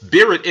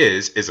Beer It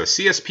is a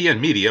CSPN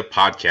Media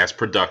podcast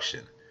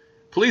production.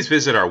 Please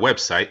visit our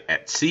website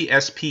at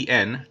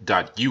cspn.us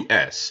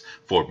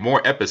for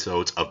more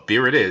episodes of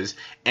Beer It Is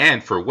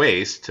and for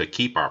ways to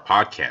keep our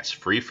podcast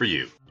free for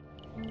you.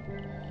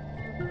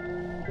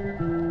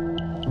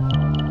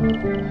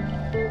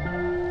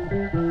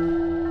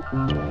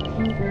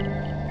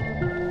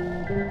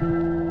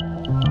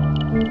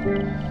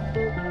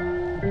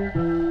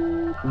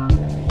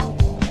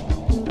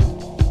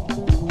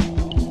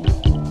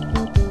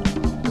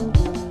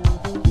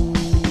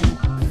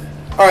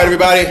 All right,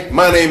 everybody.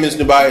 My name is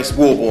Tobias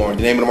Woolborn.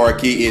 The name of the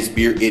marquee is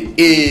Beer It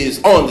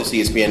Is on the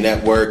CSPN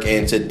Network,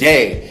 and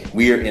today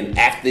we are in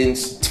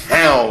Athens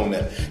town.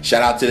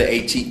 Shout out to the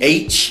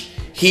ATH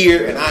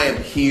here, and I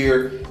am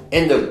here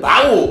in the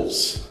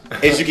bowels.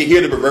 As you can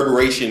hear the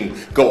reverberation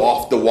go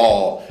off the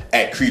wall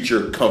at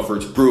Creature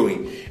Comforts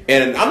Brewing.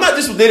 And I'm not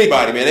just with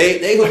anybody, man.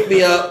 They hooked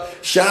me up.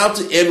 Shout out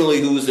to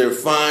Emily, who's their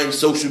fine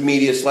social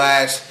media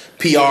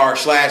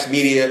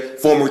 /PR/media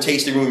former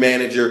tasting room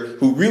manager,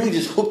 who really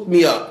just hooked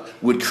me up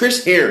with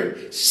Chris Herring,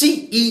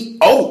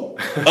 CEO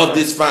of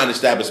this fine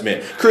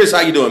establishment. Chris, how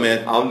you doing,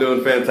 man? I'm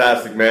doing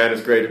fantastic, man.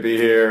 It's great to be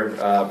here.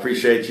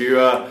 Appreciate you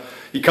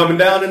coming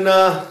down and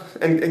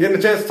getting a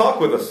chance to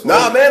talk with us.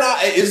 Nah, man,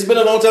 it's been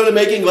a long time in the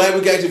making. Glad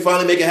we can actually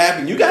finally make it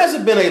happen. You guys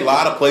have been a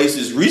lot of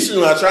places.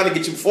 Recently, I was trying to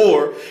get you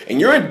before, and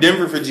you're in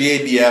Denver for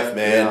GABF,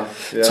 man.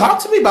 Yeah. Talk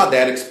to me about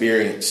that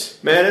experience.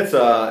 Man, it's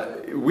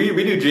we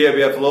do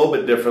GABF a little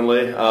bit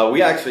differently.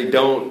 We actually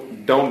don't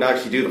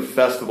actually do the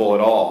festival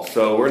at all.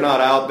 So we're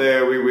not out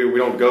there. We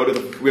don't go to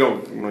we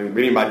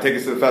didn't buy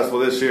tickets to the festival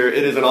this year.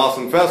 It is an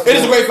awesome festival. It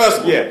is a great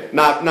festival. Yeah,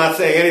 not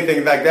saying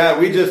anything like that.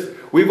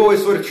 We've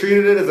always sort of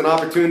treated it as an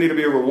opportunity to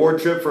be a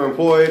reward trip for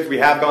employees. We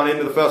have gone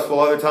into the festival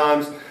other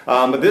times.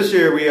 But this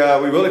year we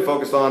really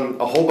focused on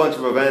a whole bunch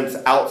of events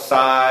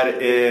outside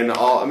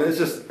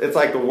it's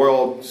like the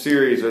World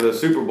Series or the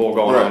Super Bowl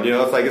going on. You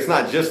know, it's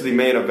not just the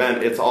main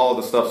event, it's all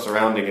the stuff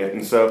surrounding it.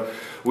 And so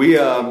we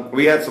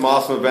had some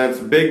awesome events.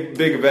 Big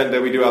event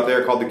that we do out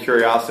there called the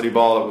Curiosity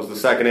Ball. It was the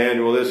second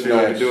annual this year.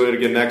 Nice. We'll do it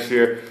again next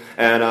year.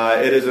 And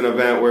it is an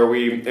event where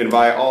we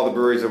invite all the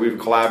breweries that we've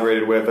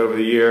collaborated with over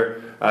the year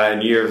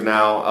and years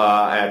now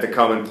to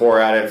come and pour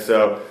at it.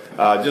 So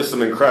just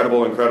some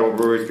incredible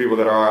breweries, people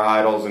that are our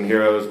idols and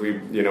heroes.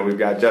 We've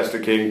got Jester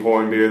King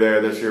pouring beer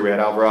there this year. We had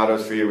Alvarado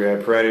Street. We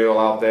had Perennial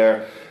out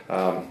there.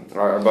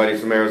 Our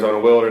buddies from Arizona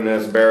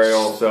Wilderness,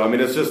 Burial. So, I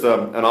mean, it's just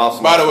an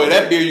awesome... By the way,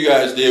 that beer you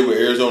guys did with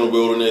Arizona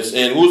Wilderness,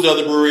 and who was the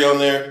other brewery on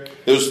there?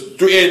 It was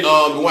three in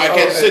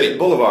Kansas City.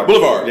 Boulevard.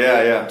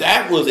 Yeah.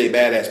 That was a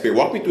badass beer.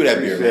 Walk me through that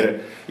beer,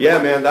 man.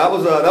 Yeah, man, that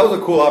was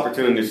a cool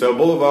opportunity. So,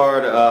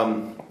 Boulevard...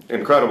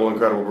 Incredible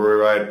brewery,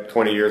 right?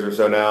 20 years or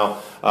so now.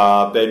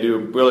 They do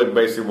really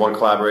basically one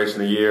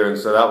collaboration a year, and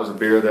so that was a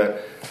beer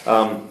that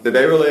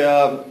they really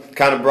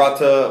kind of brought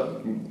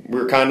to. We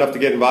were kind enough to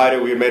get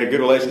invited. We had made a good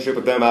relationship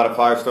with them out of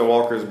Firestone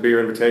Walker's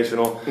Beer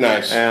Invitational.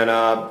 Nice. And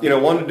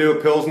wanted to do a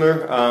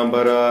Pilsner,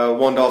 but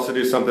wanted to also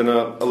do something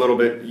a little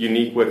bit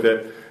unique with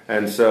it.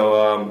 And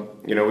so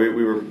we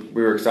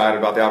were excited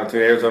about the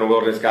opportunity. Arizona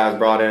Wilderness guys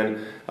brought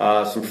in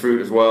some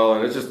fruit as well,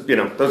 and it's just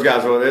those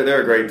guys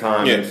they're a great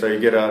time. Yeah. And so you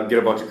get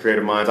a bunch of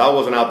creative minds. I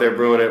wasn't out there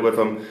brewing it with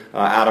them.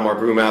 Adam, our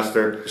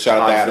brewmaster,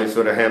 shout out to Adam,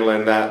 sort of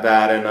handling that,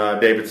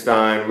 and David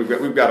Stein.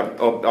 We've got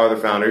our other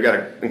founder. We've got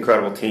an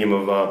incredible team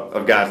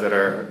of guys that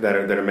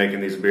are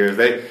making these beers.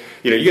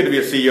 You get to be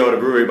a CEO at a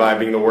brewery by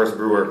being the worst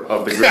brewer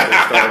of the group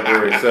that started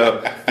brewery.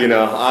 So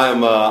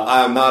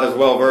I am not as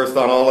well versed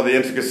on all of the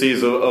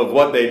intricacies of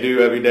what they do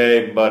every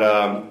day, but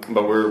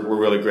we're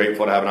really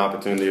grateful to have an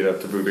opportunity to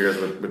brew beers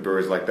with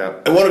breweries like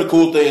that. And one of the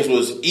cool things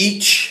was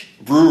each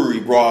brewery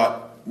brought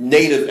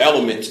native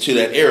elements to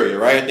that area,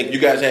 right? I think you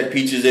guys had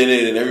peaches in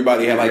it, and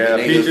everybody had the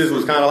native. Peaches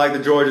was kind of like the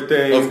Georgia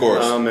thing, of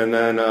course. And then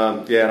and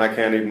I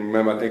can't even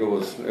remember. I think it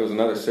was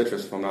another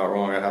citrus, if I'm not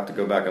wrong. I'd have to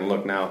go back and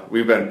look now.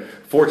 We've been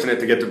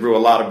fortunate to get to brew a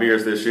lot of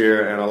beers this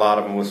year, and a lot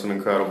of them with some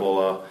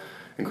incredible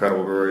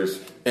breweries.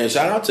 And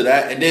shout out to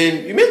that. And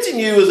then you mentioned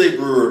you as a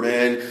brewer,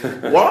 man.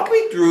 Walk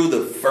me through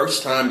the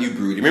first time you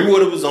brewed. You remember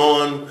what it was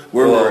on?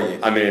 Where were you?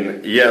 I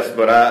mean, yes,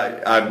 but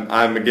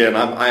I am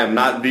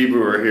not the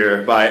brewer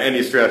here by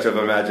any stretch of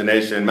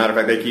imagination. Matter of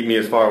fact, they keep me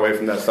as far away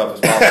from that stuff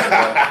as possible.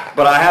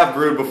 But I have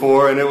brewed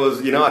before, and it was,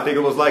 I think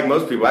it was like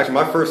most people. Actually,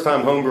 my first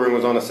time homebrewing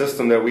was on a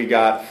system that we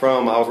got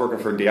from, I was working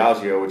for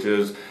Diageo, which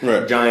is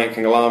a giant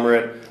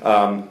conglomerate.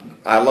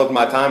 I loved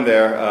my time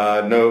there.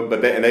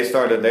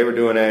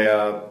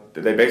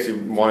 They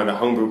basically wanted a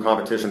homebrew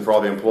competition for all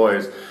the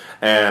employees,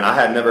 and I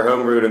had never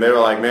homebrewed, and they were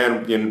like,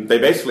 man, they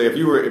basically, if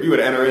you would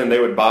enter in,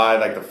 they would buy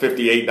like the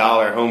 $58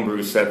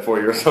 homebrew set for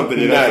you or something.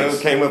 Nice. So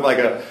it came with like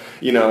a,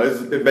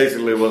 it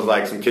basically was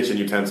like some kitchen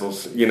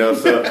utensils, so cook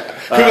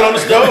it on the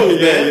stove,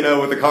 yeah,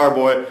 with the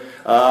carboy,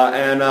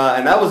 and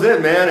that was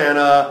it, man, and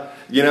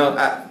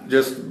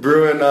just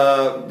brewing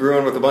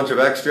with a bunch of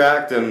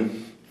extract and.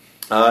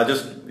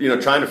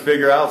 Trying to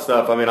figure out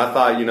stuff. I mean, I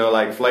thought,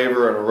 like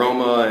flavor and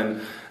aroma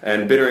and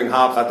and bittering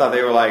hops. I thought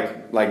they were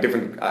like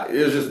different.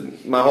 It was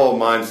just my whole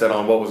mindset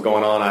on what was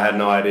going on. I had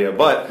no idea.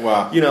 But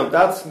wow.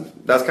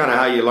 That's kind of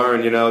how you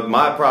learn.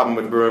 My problem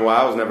with brewing, why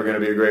I was never going to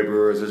be a great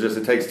brewer, is just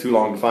it takes too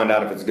long to find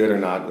out if it's good or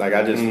not. Like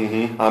I just,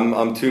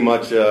 I'm too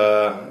much.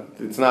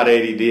 It's not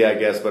ADD, I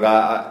guess, but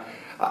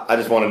I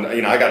just want to,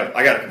 I got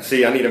to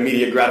see. I need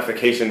immediate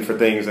gratification for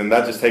things, and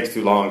that just takes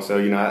too long. So,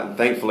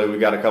 thankfully we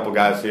got a couple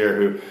guys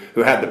here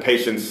who had the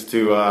patience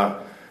to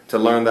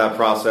learn that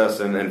process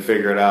and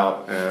figure it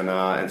out.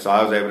 And so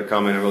I was able to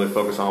come in and really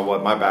focus on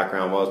what my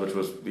background was, which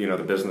was,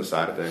 the business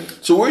side of things.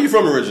 So where are you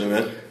from originally,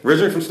 man?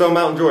 Originally from Stone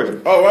Mountain,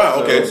 Georgia. Oh,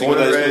 wow. Okay. So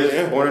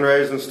born and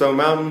raised in Stone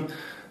Mountain.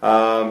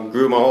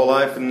 Grew my whole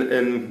life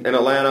in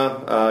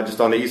Atlanta, just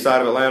on the east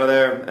side of Atlanta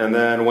there, and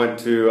then went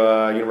to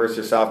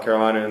University of South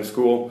Carolina in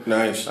school.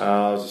 Nice.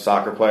 I was a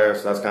soccer player,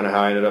 so that's kind of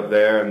how I ended up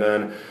there, and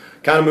then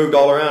kind of moved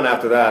all around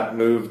after that.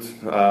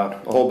 Moved a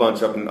whole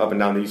bunch up and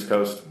down the East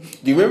Coast.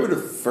 Do you remember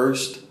the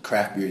first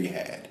craft beer you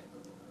had?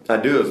 I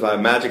do. It was my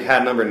Magic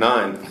Hat number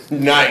 9.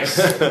 Nice.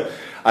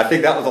 I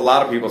think that was a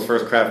lot of people's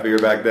first craft beer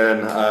back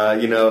then.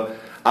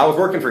 I was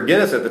working for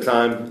Guinness at the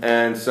time,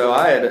 and so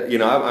I had,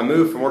 I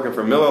moved from working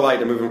for Miller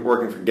Lite to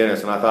working for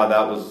Guinness, and I thought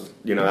that was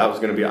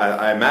going to be,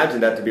 I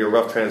imagined that to be a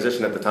rough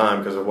transition at the time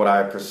because of what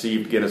I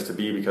perceived Guinness to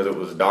be, because it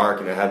was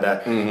dark and it had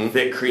that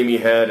thick, creamy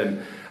head,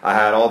 and I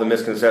had all the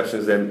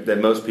misconceptions that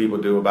most people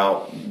do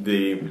about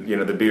the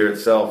beer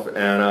itself,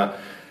 and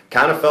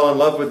kind of fell in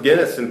love with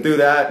Guinness, and through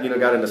that,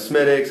 got into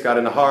Smithwick's, got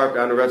into Harp,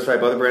 got into Red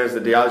Stripe, other brands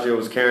that Diageo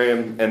was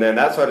carrying, and then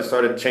that's why I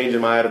started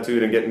changing my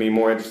attitude and getting me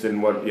more interested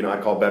in what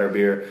I call better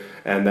beer.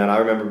 And then I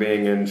remember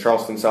being in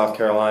Charleston, South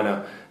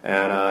Carolina,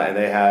 and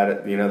they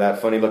had that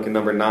funny looking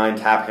number 9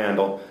 tap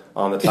handle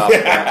on the top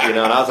of that, and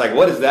I was like,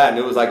 what is that? And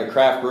it was like a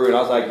craft brew, and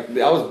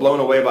I was blown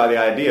away by the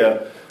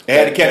idea. It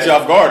had to catch you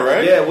off guard,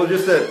 right? Yeah, well,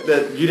 just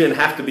that you didn't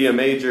have to be a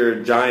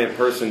major, giant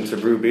person to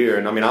brew beer.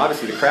 And,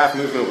 obviously the craft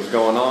movement was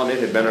going on. It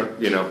had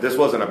been, this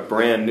wasn't a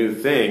brand new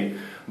thing.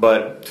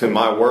 But to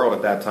my world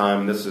at that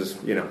time, this is,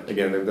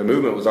 again, the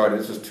movement was already,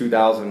 this was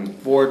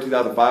 2004,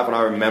 2005, when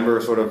I remember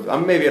sort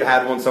of, maybe it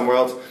had one somewhere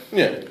else.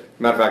 Yeah.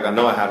 Matter of fact, I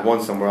know I had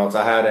one somewhere else.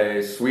 I had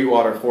a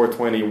Sweetwater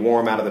 420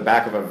 warm out of the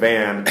back of a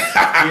van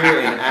here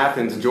in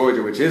Athens,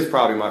 Georgia, which is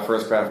probably my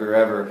first craft beer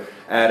ever.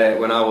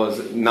 When I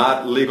was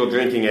not legal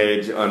drinking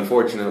age,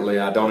 unfortunately.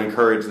 I don't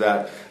encourage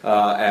that.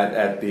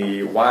 At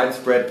the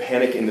Widespread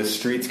Panic in the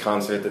Streets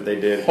concert that they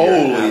did. Holy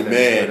here in Athens,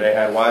 man! They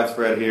had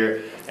Widespread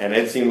here, and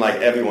it seemed like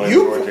everyone in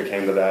Georgia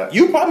came to that.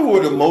 You probably were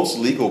the most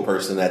legal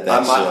person at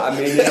that show.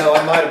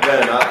 I might have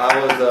been.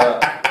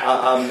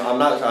 I'm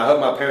not sure. I hope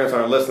my parents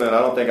aren't listening. I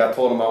don't think I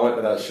told them I went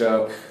to that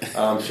show.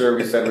 I'm sure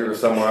we said we were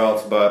somewhere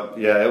else, but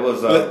yeah, it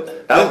was.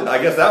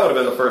 I guess that would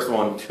have been the first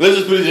one. Let's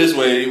just put it this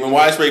way: when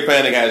Widespread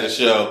Panic has a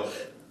show,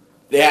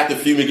 they have to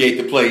fumigate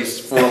the place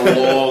for a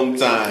long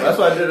time. That's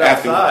why I did it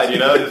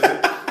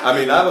outside.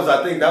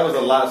 I think that was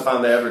the last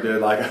time they ever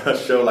did like a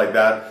show like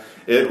that.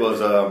 It was,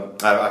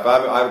 if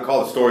I would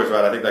call the stories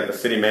right, I think like the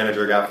city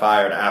manager got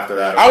fired after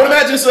that. I would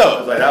imagine so. I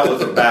was like, that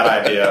was a bad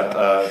idea,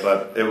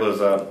 but it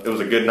was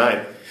a good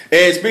night.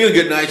 And speaking of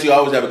good nights, you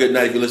always have a good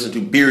night if you listen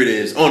to Beer It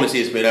Is on the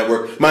CSPN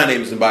Network. My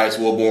name is Tobias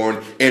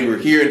Wilborn, and we're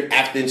here in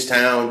Athens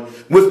Town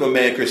with my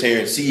man Chris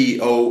Herron,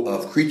 CEO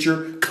of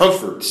Creature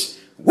Comforts.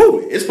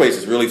 Woo! This place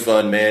is really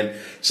fun, man.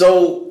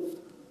 So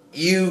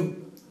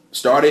you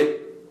started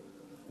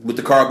with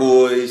the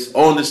Carboys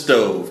on the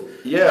stove.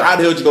 Yeah. How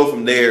the hell did you go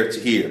from there to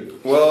here?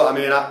 Well,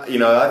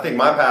 I think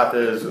my path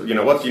is,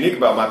 what's unique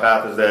about my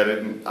path is that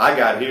I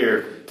got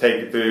here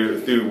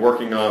through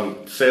working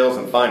on sales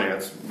and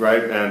finance,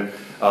 right?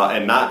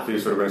 And not through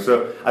sort of,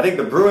 so I think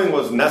the brewing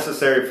was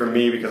necessary for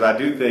me because I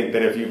do think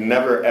that if you've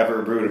never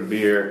ever brewed a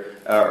beer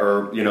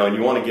and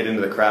you want to get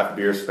into the craft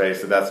beer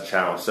space, that's a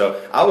challenge. So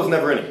I was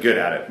never any good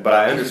at it, but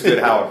I understood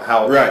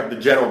how right. the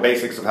general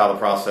basics of how the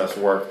process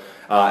worked.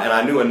 And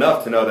I knew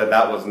enough to know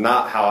that was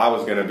not how I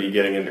was going to be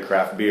getting into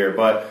craft beer.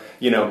 But,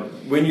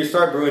 when you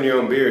start brewing your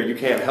own beer, you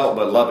can't help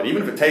but love it.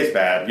 Even if it tastes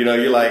bad,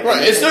 you're like...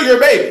 Right, it's still your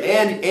baby.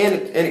 And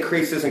it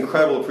creates this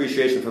incredible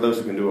appreciation for those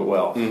who can do it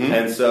well. Mm-hmm.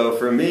 And so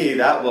for me,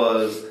 that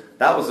was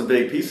a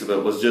big piece of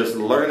it, was just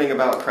learning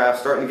about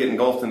craft, starting to get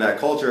engulfed in that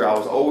culture. I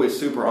was always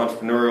super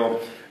entrepreneurial.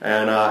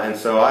 And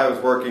so I was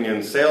working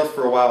in sales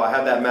for a while. I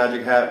had that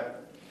magic hat.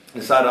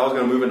 Decided I was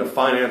going to move into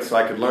finance so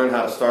I could learn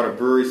how to start a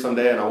brewery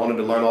someday, and I wanted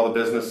to learn all the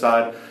business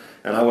side.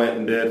 And I went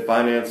and did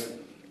finance.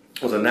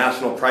 Was a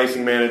national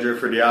pricing manager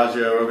for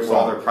Diageo, oversaw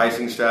all their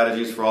pricing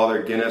strategies for all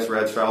their Guinness,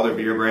 Red Stripe, all their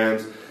beer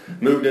brands.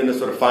 Moved into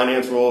sort of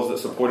finance roles that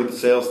supported the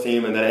sales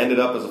team, and then ended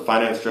up as a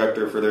finance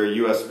director for their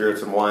U.S.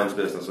 spirits and wines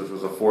business, which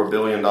was a $4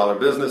 billion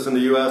business in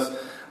the U.S.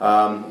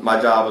 My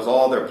job was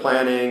all their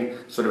planning,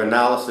 sort of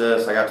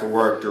analysis. I got to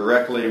work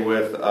directly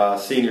with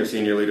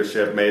senior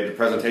leadership, made the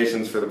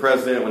presentations for the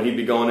president when he'd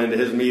be going into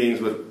his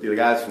meetings with the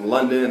guys from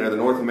London or the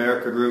North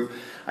America group.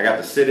 I got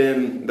to sit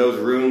in those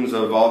rooms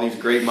of all these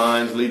great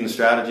minds leading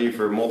strategy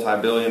for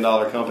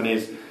multi-billion-dollar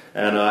companies.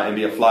 and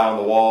be a fly on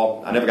the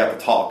wall. I never got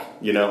to talk,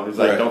 It was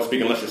like, don't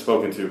speak unless you're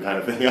spoken to kind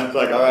of thing. I was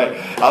like, all right,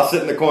 I'll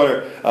sit in the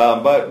corner.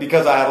 But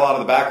because I had a lot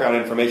of the background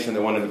information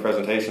that went into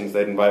presentations,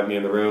 they'd invite me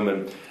in the room.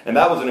 And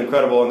that was an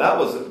incredible, and that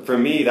was, for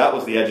me, that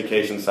was the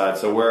education side.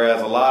 So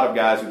whereas a lot of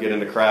guys who get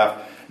into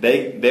craft,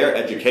 their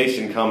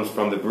education comes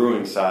from the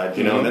brewing side,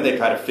 and then they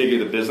try to figure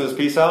the business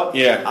piece out.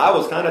 Yeah. I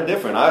was kind of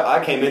different.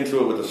 I came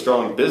into it with a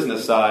strong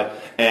business side,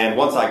 and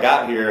once I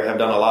got here, have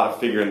done a lot of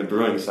figuring the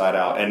brewing side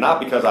out. And not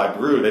because I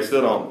brew. They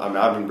still don't. I mean,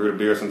 I haven't brewed a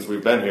beer since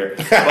we've been here.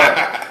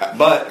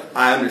 But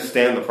I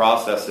understand the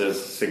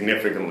processes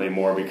significantly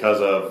more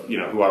because of,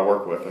 who I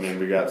work with. I mean,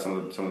 we got some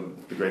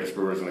of the greatest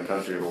brewers in the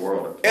country of the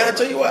world. And I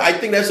tell you what, I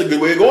think that's a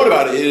good way of going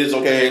about it. It is,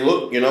 okay,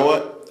 look, you know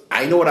what?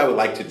 I know what I would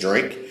like to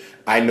drink.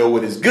 I know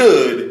what is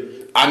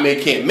good.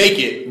 Can't make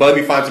it, but let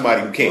me find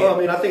somebody who can. Well, I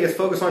mean, I think it's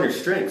focused on your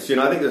strengths.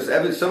 I think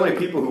there's so many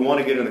people who want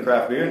to get in the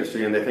craft beer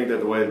industry, and they think that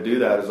the way to do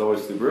that is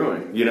always through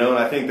brewing. And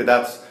I think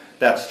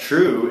that's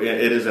true.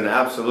 It is an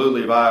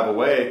absolutely viable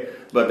way.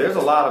 But there's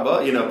a lot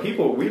of,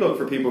 people, we look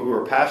for people who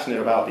are passionate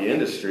about the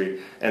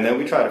industry, and then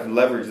we try to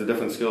leverage the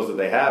different skills that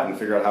they have and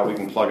figure out how we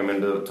can plug them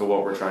into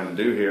what we're trying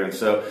to do here. And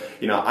so,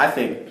 I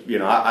think,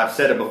 I've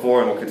said it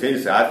before and will continue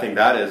to say, I think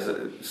that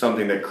is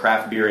something that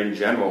craft beer in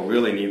general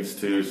really needs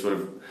to sort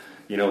of,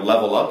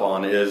 level up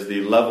on, is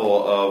the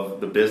level of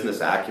the business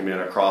acumen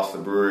across the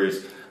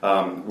breweries.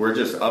 We're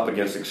just up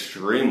against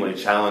extremely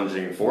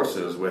challenging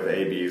forces with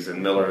ABs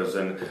and Millers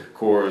and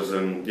Coors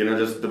and,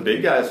 just the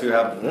big guys who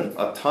have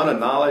a ton of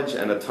knowledge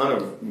and a ton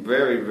of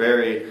very,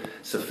 very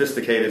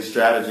sophisticated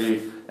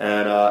strategy.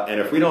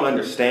 And if we don't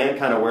understand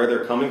kind of where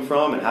they're coming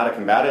from and how to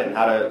combat it and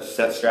how to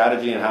set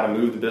strategy and how to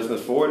move the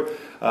business forward,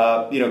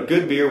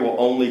 good beer will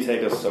only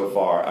take us so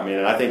far. I mean,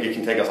 and I think it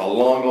can take us a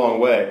long,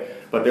 long way.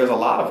 But there's a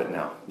lot of it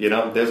now.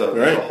 There's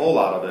a whole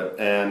lot of it.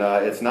 And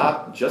it's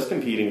not just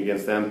competing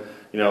against them.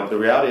 The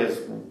reality is,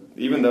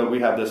 even though we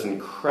have this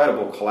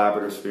incredible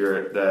collaborative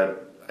spirit that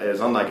is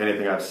unlike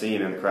anything I've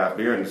seen in the craft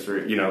beer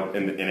industry,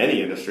 in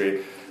any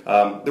industry,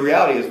 the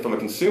reality is, from a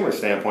consumer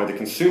standpoint, the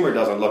consumer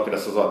doesn't look at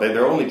us as well.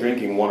 They're only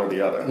drinking one or the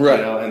other. Right.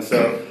 And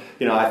so,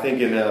 I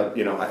think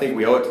I think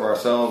we owe it to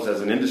ourselves as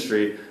an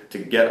industry to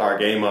get our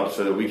game up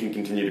so that we can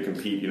continue to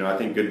compete. I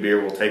think good beer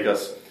will take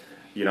us.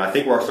 I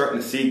think we're starting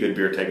to see good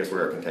beer take us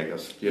where it can take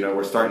us.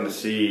 We're starting to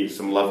see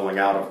some leveling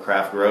out of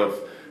craft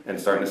growth and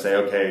starting to say,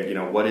 okay,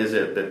 what is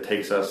it that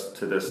takes us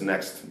to this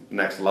next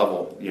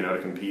level, to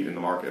compete in the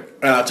market.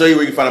 And I'll tell you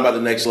where you can find out about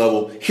the next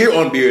level here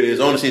on Beer It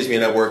Is, on the CSPN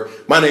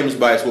Network. My name is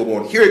Tobias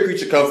Wilborn. Here at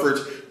Creature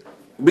Comforts,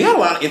 we got a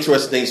lot of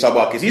interesting things to talk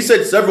about, because he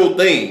said several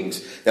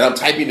things that I'm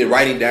typing and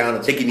writing down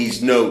and taking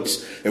these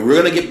notes. And we're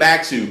going to get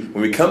back to,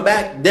 when we come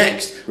back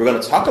next, we're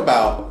going to talk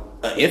about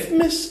an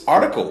infamous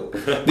article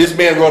this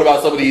man wrote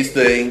about some of these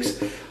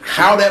things,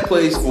 how that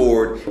plays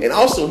forward, and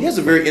also he has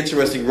a very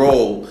interesting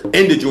role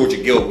in the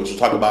Georgia Guild, which we'll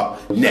talk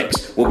about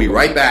next. We'll be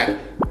right back.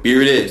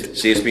 Beer It Is,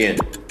 CSPN.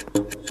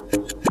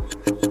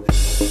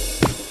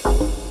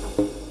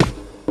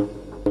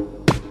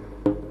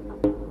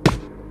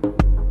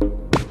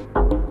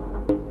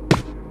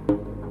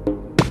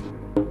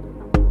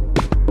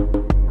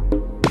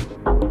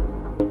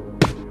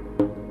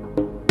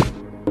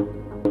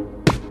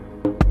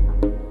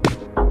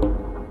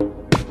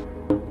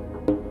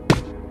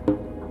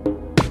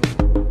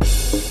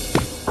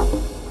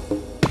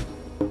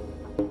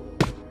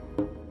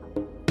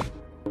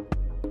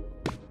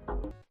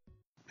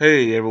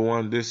 Hey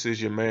everyone, this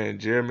is your man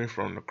Jeremy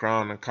from the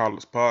Crown and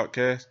Collars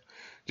podcast.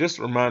 Just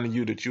reminding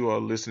you that you are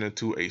listening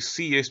to a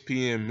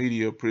CSPN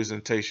media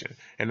presentation,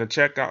 and to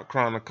check out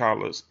Crown and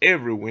Collars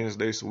every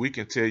Wednesday so we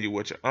can tell you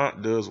what your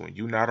aunt does when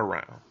you're not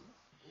around.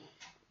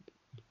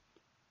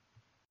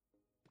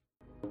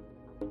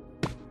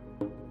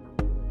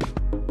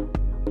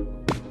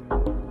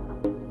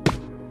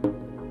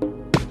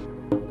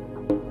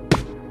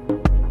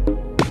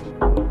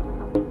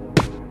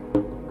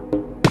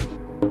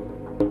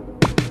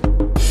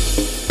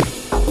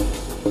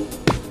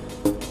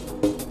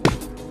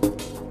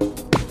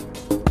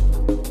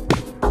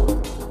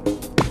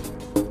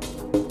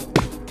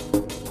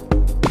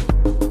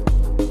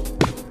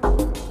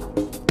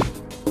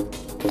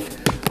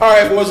 All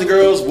right, boys and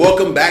girls,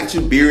 welcome back to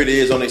Beer It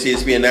Is on the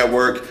CSPN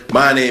Network.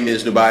 My name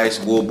is Tobias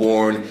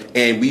Wilborn,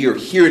 and we are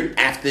here in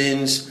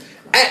Athens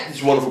at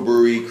this wonderful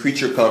brewery,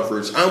 Creature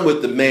Comforts. I'm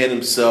with the man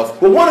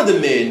himself, well, one of the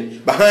men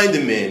behind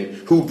the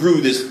men who brew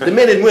this, the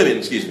men and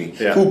women,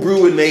 who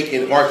brew and make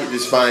and market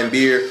this fine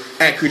beer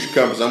at Creature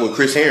Comforts. I'm with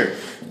Chris Herron.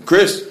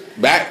 Chris,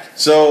 back.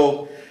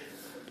 So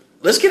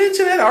let's get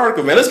into that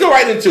article, man. Let's go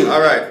right into it. All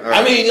right.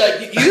 I mean,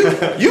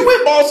 like, you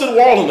went balls to the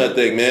wall on that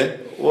thing, man.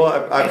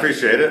 Well, I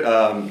appreciate it.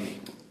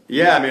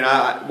 Yeah, I mean,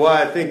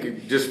 I think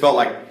it just felt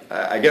like we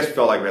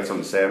had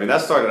something to say. I mean, that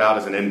started out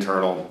as an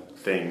internal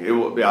thing.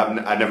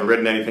 I'd never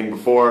written anything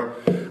before.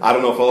 I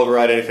don't know if I'll ever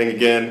write anything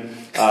again.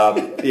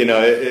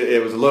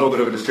 It was a little bit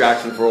of a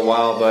distraction for a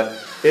while, but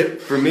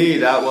for me,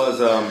 that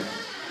was,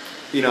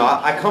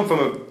 I come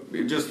from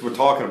just were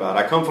talking about,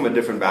 I come from a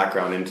different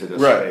background into this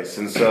Right. space,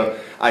 and so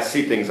I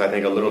see things, I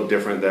think, a little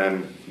different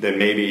than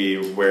maybe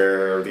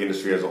where the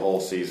industry as a whole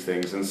sees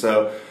things. And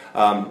so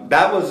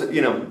that was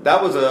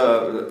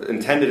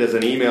intended as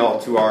an email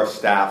to our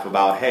staff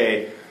about,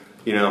 hey,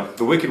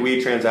 the Wicked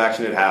Weed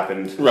transaction had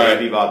happened. Right.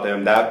 Andy bought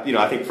them. That,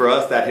 I think for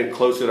us that hit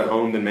closer to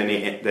home than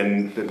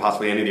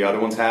possibly any of the other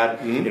ones had.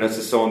 Mm-hmm. It's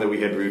just someone that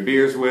we had brewed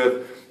beers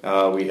with,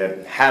 we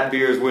had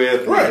beers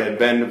with, Right. we had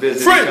been to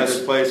visit each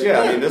other's place.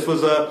 Yeah, I mean,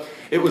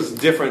 it was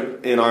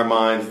different in our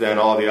minds than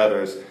all the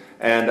others.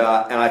 And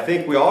I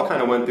think we all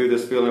kind of went through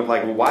this feeling of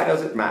like, well, why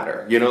does it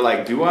matter?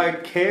 Do I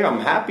care? I'm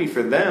happy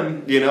for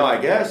them, I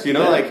guess,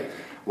 like,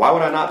 why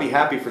would I not be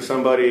happy for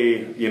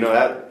somebody,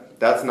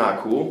 that's not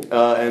cool.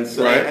 And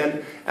so, Right.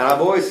 and I've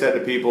always said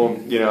to people,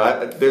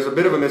 there's a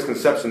bit of a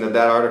misconception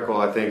that article,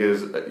 I think,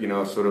 is,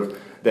 sort of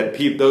that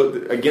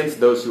against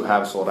those who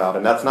have sold out,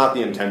 and that's not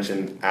the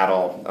intention at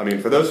all. I mean,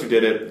 for those who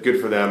did it, good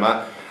for them.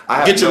 I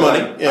have Get your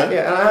money. and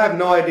I have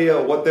no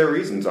idea what their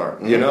reasons are.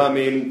 Mm-hmm. I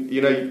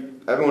mean,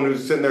 everyone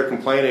who's sitting there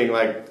complaining,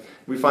 like,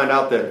 we find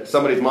out that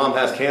somebody's mom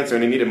has cancer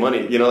and they needed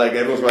money, like,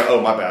 everyone's like,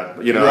 oh, my bad,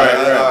 Right.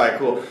 all right,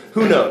 cool.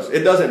 Who knows?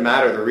 It doesn't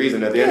matter the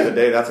reason. At the end of the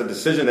day, that's a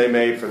decision they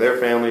made for their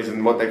families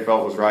and what they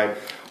felt was right.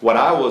 What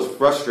I was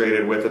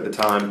frustrated with at the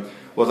time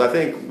was, I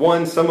think,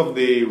 one, some of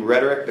the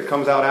rhetoric that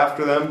comes out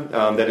after them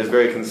that is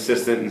very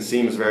consistent and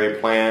seems very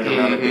planned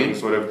around it being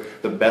sort of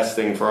the best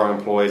thing for our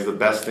employees, the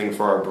best thing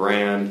for our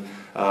brand,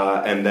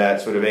 and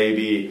that sort of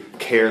AB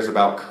cares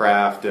about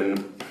craft,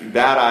 and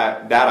that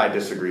I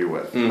disagree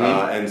with.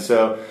 And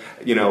so,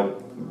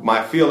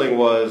 my feeling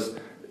was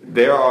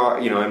there are,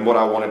 and what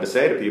I wanted to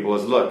say to people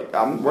is, look,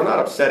 we're not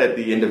upset at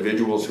the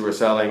individuals who are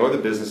selling or the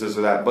businesses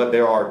or that, but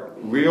there are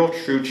real,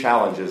 true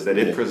challenges that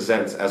it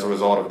presents as a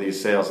result of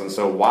these sales. And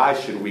so why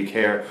should we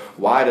care?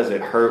 Why does it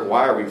hurt?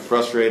 Why are we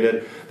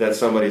frustrated that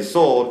somebody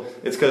sold?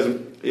 It's because,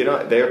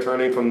 they are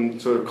turning from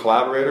sort of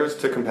collaborators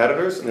to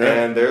competitors,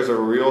 and there's a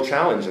real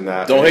challenge in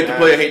that. Don't hate the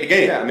player, hate the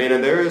game. Yeah, I mean,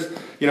 and there is,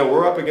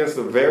 we're up against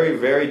a very,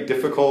 very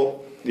difficult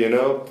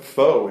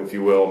foe, if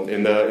you will,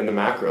 in the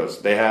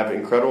macros. They have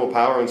incredible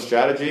power and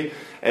strategy,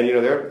 and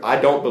I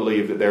don't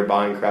believe that they're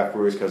buying craft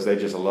breweries because they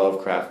just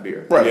love craft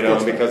beer. Right,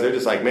 because they're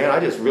just like, man, I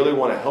just really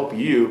want to help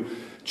you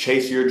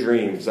chase your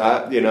dreams.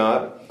 I've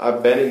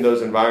been in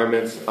those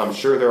environments. I'm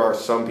sure there are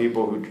some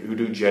people who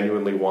do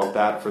genuinely want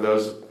that for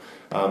those,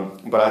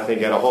 but I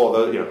think at a whole,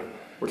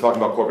 we're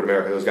talking about corporate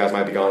America. Those guys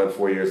might be gone in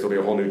 4 years. There'll be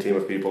a whole new team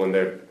of people in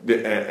there,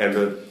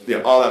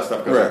 and all that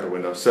stuff goes out the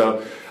window.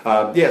 So,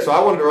 so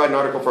I wanted to write an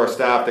article for our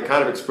staff that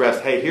kind of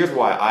expressed, hey, here's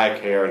why I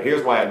care, and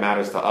here's why it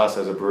matters to us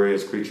as a brewery,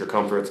 as Creature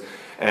Comforts.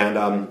 And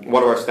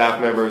one of our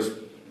staff members,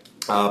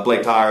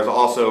 Blake Tyers,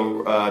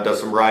 also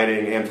does some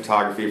writing and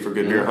photography for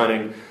Good Beer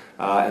Hunting,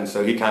 and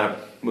so he kind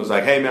of was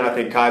like, hey, man, I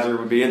think Kaiser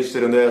would be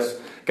interested in this.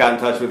 Got in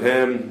touch with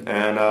him,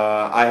 and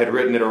I had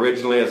written it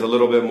originally as a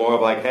little bit more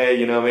of like,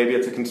 hey, maybe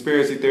it's a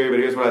conspiracy theory, but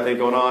here's what I think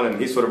going on.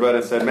 And he sort of read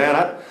it and said, man,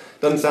 that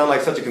doesn't sound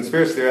like such a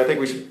conspiracy theory. I think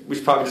we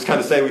should probably just kind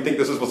of say we think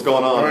this is what's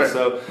going on. Right.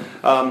 So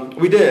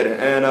we did,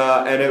 and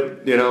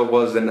it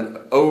was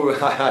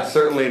I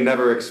certainly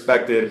never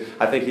expected.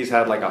 I think he's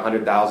had like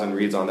 100,000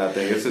 reads on that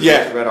thing. It's his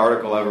most read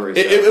article ever.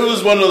 It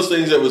was one of those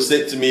things that was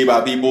sent to me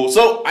by people.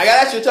 So I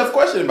got to ask you a tough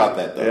question about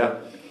that, though. Yeah.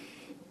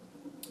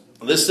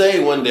 Let's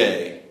say one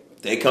day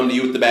they come to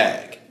you with the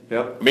bag.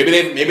 Yep. Maybe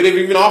they've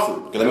even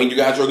offered, because I mean, you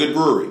guys are a good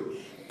brewery. You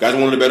guys are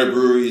one of the better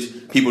breweries.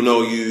 People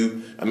know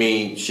you. I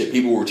mean, shit,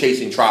 people were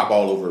chasing Trop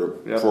all over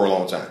for a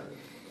long time.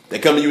 They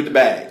come to you with the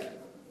bag.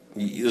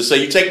 Let's say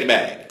you take the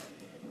bag.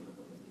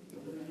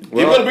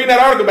 You're going to bring that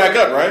article back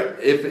up, right?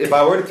 If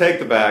I were to take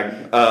the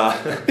bag,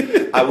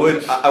 I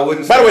wouldn't.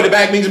 By the way, the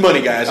bag means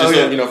money, guys. Just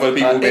for the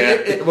people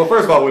who well,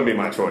 first of all, it wouldn't be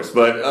my choice,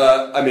 but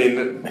I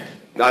mean,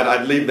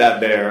 I'd leave that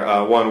there.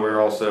 One,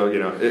 we're also,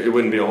 it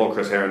wouldn't be a whole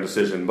Chris Herron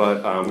decision,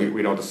 but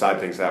we don't decide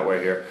things that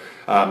way here.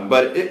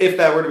 But if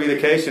that were to be the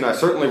case, I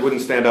certainly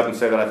wouldn't stand up and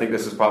say that I think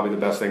this is probably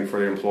the best thing for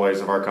the employees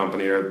of our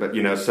company.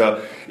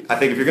 So I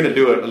think if you're going to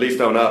do it, at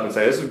least own up and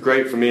say this is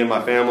great for me and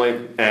my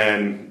family,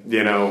 and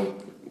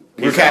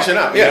we're cashing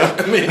out. Yeah.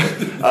 I mean,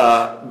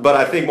 but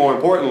I think more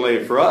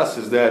importantly for us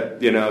is that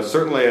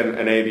certainly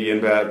an AB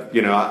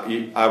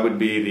InBev, I would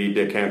be the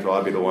Dick Cantrell.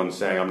 I'd be the one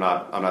saying I'm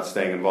not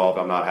staying involved.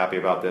 I'm not happy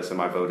about this, and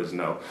my vote is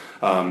no.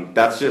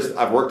 That's just,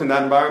 I've worked in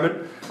that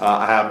environment.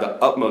 I have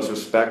the utmost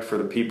respect for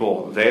the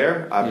people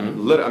there. I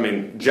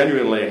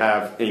genuinely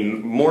have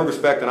more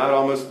respect than I'd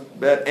almost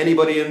bet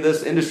anybody in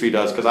this industry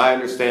does, because I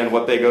understand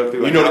what they go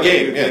through. You know the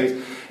game,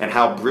 things and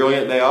how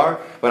brilliant they are,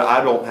 but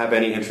I don't have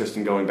any interest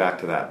in going back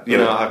to that.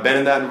 I've been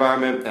in that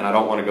environment, and I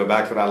don't want to go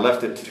back to it. I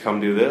left it to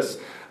come do this.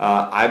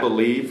 I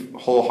believe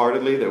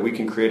wholeheartedly that we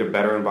can create a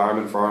better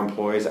environment for our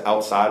employees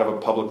outside of a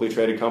publicly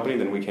traded company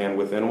than we can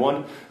within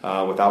one,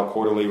 without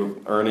quarterly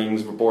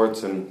earnings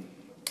reports and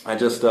I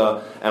just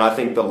and I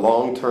think the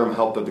long-term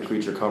health of the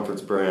Creature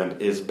Comforts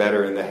brand is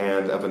better in the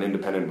hands of an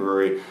independent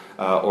brewery,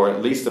 or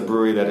at least a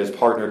brewery that is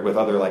partnered with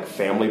other like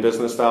family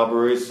business style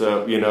breweries.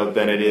 So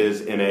than it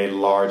is in a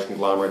large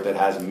conglomerate that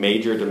has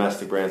major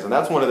domestic brands, and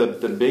that's one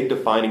of the big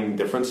defining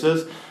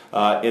differences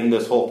in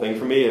this whole thing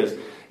for me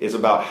is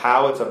about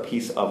how it's a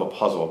piece of a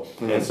puzzle.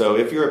 Mm-hmm. And so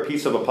if you're a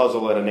piece of a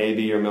puzzle at an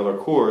AB or Miller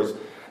Coors,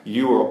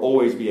 you will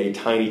always be a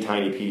tiny,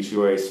 tiny piece.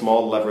 You are a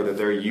small lever that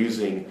they're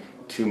using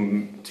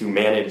to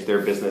manage their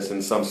business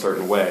in some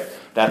certain way.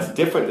 That's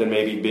different than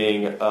maybe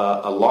being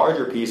a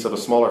larger piece of a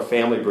smaller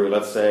family brewery,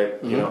 let's say,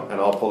 and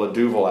I'll pull a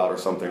Duvel out or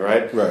something,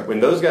 right? When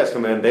those guys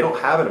come in, they don't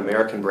have an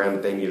American brand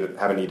that they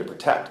have a need to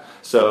protect.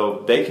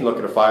 So they can look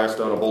at a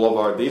Firestone, a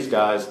Boulevard, these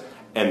guys,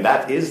 and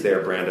that is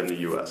their brand in the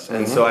U.S.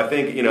 And so I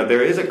think,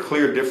 there is a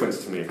clear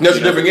difference to me. That's a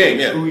different game,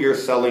 yeah. Who you're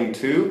selling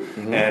to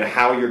and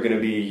how you're going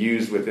to be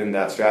used within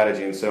that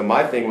strategy. And so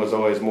my thing was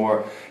always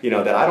more,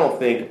 that I don't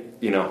think,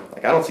 I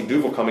don't see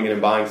Duvel coming in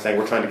and buying, saying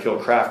we're trying to kill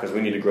craft because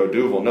we need to grow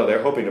Duvel. No,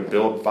 they're hoping to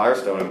build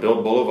Firestone and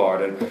build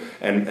Boulevard and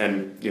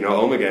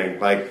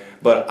Ommegang.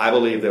 But I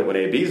believe that when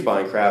AB is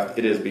buying craft,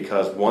 it is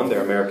because, one,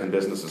 their American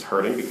business is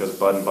hurting because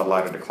Bud and Bud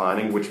Light are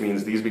declining, which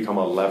means these become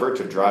a lever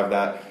to drive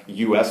that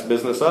U.S.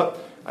 business up.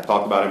 I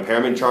talked about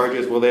impairment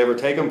charges. Will they ever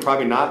take them?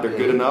 Probably not. They're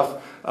good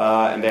enough,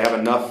 and they have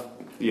enough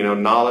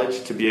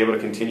knowledge to be able to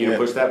continue to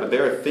push that. But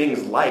there are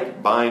things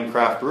like buying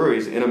craft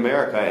breweries in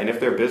America, and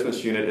if their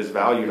business unit is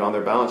valued on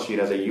their balance sheet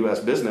as a U.S.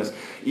 business,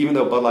 even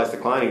though Bud Light's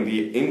declining,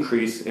 the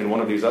increase in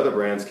one of these other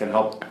brands can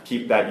help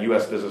keep that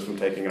U.S. business from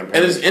taking an impairment.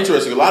 And it's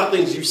interesting. A lot of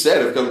things you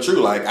said have come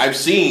true. Like, I've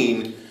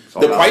seen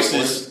the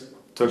prices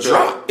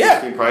drop.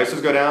 We've seen prices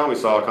go down. We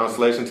saw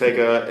Constellation take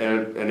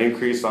an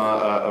increase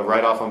on a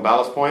write-off on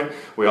Ballast Point.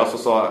 We also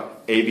saw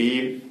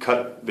AB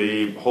cut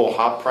the whole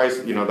hop price,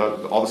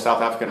 all the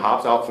South African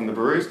hops out from the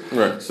breweries.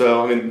 Right.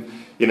 So,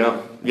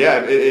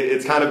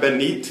 it's kind of been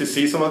neat to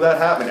see some of that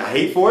happen. I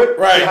hate for it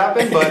to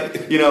happen, but,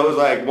 it was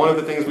like one of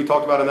the things we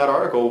talked about in that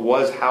article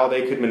was how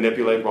they could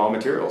manipulate raw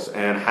materials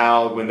and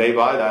how when they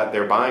buy that,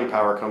 their buying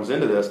power comes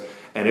into this.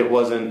 And it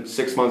wasn't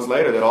 6 months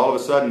later that all of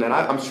a sudden, and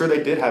I'm sure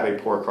they did have a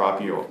poor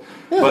crop yield.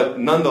 Yeah. But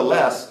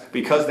nonetheless,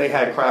 because they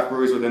had craft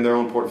breweries within their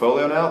own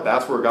portfolio now,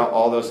 that's where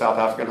all those South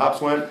African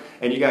hops went.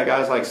 And you got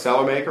guys like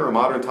Cellarmaker or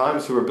Modern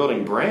Times who are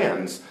building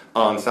brands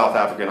on South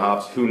African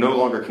hops who no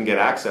longer can get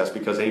access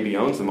because AB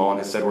owns them all and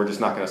has said, we're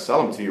just not going to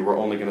sell them to you. We're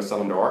only going to sell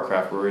them to our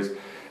craft breweries.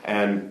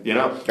 And,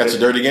 that's a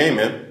dirty game,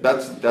 man.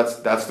 That's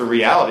the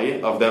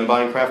reality of them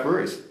buying craft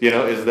breweries,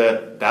 is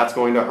that's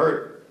going to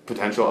hurt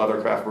potential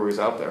other craft breweries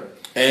out there.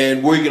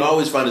 And where you can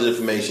always find this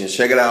information,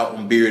 check it out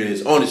on Beer It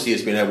Is on the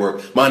CSPN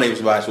Network. My name is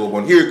Tobias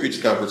Wilborn here at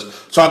Creature Comforts,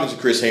 talking to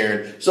Chris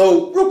Herron.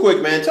 So, real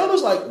quick, man, tell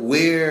us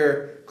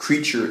where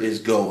Creature is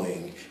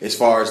going as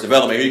far as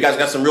development. You guys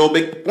got some real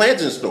big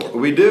plans in store.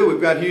 We do.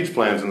 We've got huge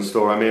plans in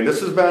store. I mean,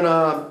 this has been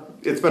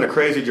it's been a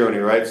crazy journey,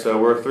 right?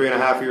 So we're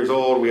 3.5 years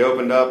old. We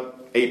opened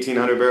up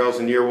 1,800 barrels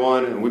in year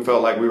one, and we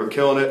felt like we were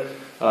killing it.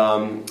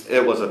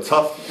 It was a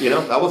tough,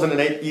 that wasn't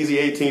an easy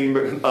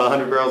 1,800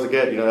 barrels to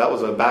get. That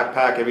was a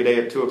backpack every day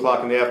at 2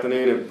 o'clock in the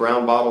afternoon and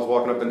brown bottles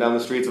walking up and down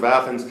the streets of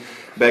Athens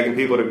begging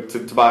people to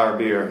buy our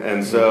beer.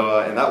 And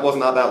so, and that was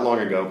not that long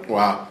ago.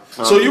 Wow.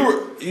 So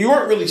you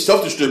weren't really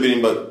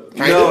self-distributing, but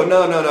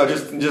No.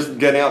 Just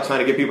getting out trying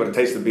to get people to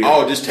taste the beer.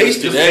 Oh, just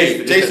taste it.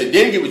 Taste it.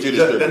 Then get what you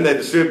distribute. Then they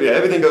distribute.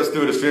 Everything goes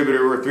through a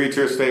distributor. We're a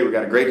 3-tier state. We've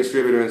got a great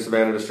distributor in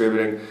Savannah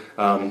Distributing,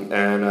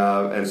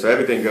 and so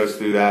everything goes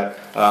through that.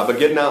 But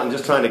getting out and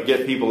just trying to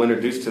get people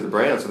introduced to the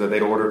brand so that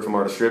they'd order it from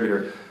our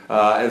distributor.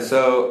 And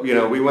so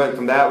we went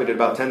from that. We did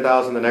about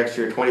 10,000 the next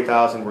year,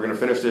 20,000. We're going to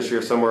finish this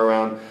year somewhere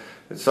around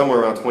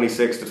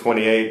 26 to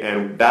 28,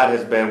 and that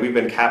has been, we've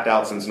been capped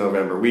out since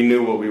November. We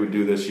knew what we would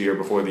do this year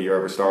before the year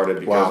ever started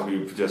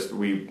because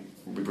we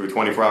brew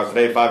 24 hours a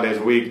day, 5 days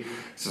a week.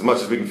 It's as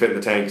much as we can fit in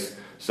the tanks,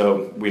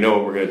 so we know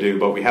what we're going to do.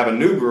 But we have a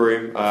new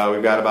brewery. We've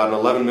got about an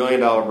 $11 million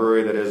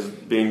brewery that is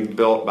being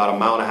built about a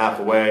mile and a half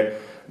away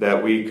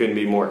that we couldn't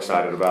be more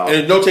excited about. And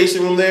there's no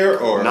tasting room there,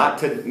 or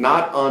not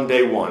on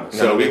day one.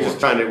 So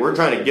we're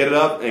trying to get it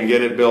up and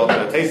get it built.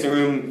 The tasting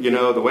room,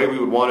 the way we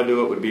would want to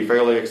do it would be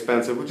fairly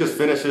expensive. We just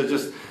finish it,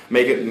 just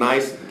make it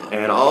nice,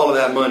 and all of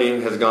that money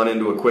has gone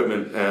into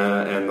equipment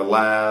and the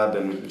lab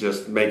and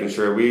just making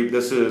sure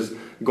this is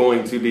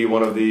going to be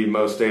one of the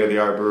most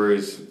state-of-the-art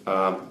breweries.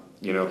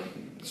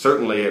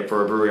 Certainly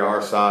for a brewery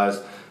our size.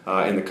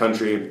 In the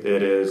country,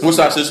 it is. What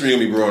size system are you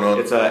going to be brewing on?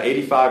 It's a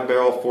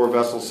 85-barrel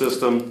 4-vessel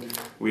system.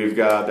 We've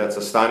got, that's a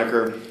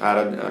Steinecker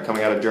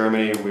coming out of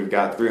Germany. We've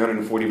got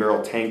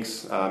 340-barrel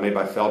tanks made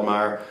by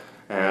Feldmeier,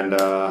 and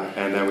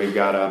then we've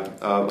got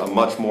a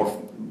much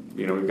more.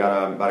 We've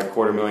got about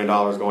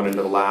 $250,000 going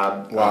into the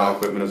lab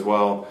equipment as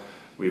well.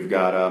 We've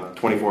got a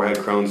 24-head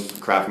Crohn's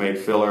craft-made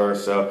filler.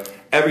 So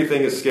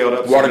Everything is scaled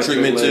up. Water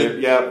treatment too?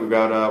 Yeah, we've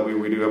got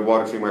we do have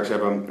water treatment. We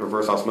actually have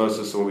reverse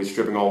osmosis, so we'll be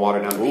stripping all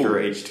water down to pure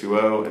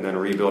H2O and then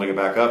rebuilding it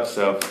back up.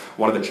 So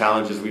one of the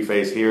challenges we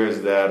face here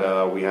is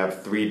that we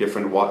have 3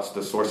 different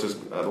the sources.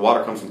 The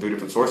water comes from 3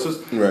 different sources.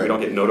 Right. We don't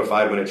get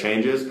notified when it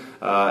changes,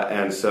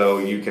 and so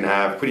you can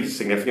have pretty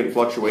significant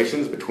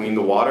fluctuations between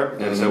the water.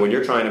 And so when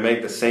you're trying to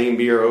make the same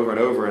beer over and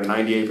over and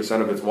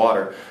 98% of it's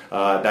water,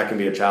 that can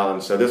be a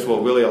challenge. So this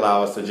will really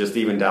allow us to just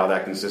even dial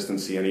that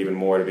consistency and even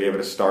more to be able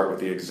to start with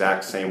the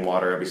exact same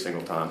water every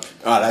single time.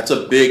 That's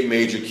a big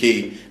major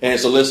key. And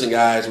so listen,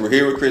 guys, we're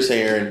here with Chris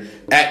Herron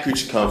at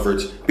Creature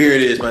Comforts. Here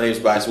it is. My name is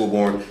Tobias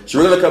Wilborn. So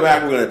we're going to come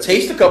back. We're going to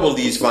taste a couple of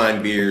these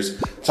fine beers,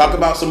 talk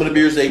about some of the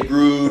beers they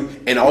brewed,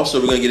 and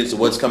also we're going to get into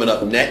what's coming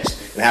up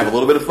next and have a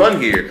little bit of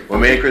fun here. My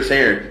man Chris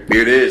Herron.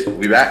 Here it is. We'll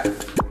be back.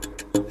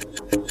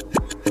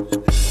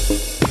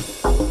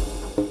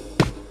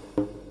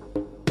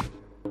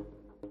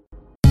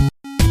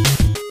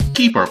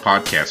 Keep our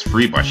podcast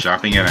free by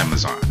shopping at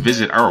Amazon.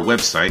 Visit our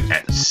website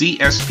at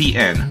cspn.us.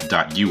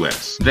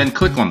 Then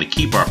click on the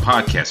Keep Our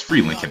Podcast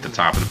free link at the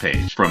top of the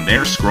page. From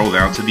there, scroll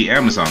down to the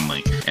Amazon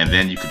link, and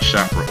then you can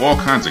shop for all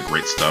kinds of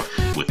great stuff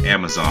with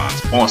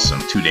Amazon's awesome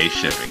 2-day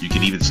shipping. You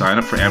can even sign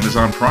up for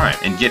Amazon Prime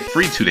and get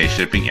free 2-day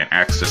shipping and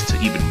access to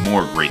even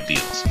more great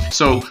deals.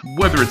 So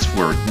whether it's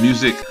for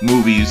music,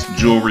 movies,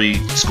 jewelry,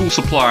 school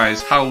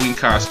supplies, Halloween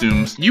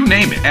costumes, you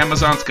name it,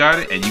 Amazon's got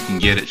it, and you can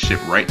get it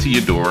shipped right to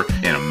your door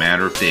in a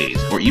matter of days,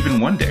 or even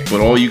one day.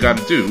 But all you got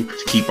to do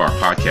to keep our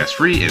podcast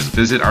free is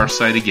visit our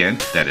site again.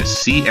 That is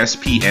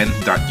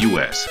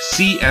cspn.us.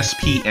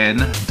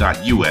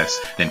 cspn.us.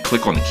 Then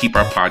click on the Keep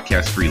Our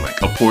Podcast free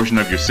link. A portion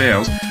of your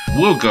sales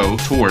will go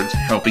towards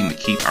helping to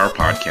keep our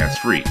podcast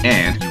free,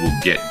 and you will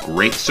get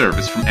great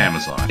service from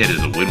Amazon. It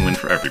is a win-win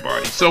for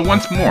everybody. So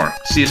once more,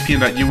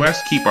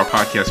 cspn.us, keep our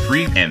podcast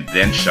free, and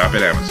then shop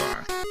at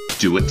Amazon.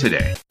 Do it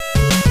today.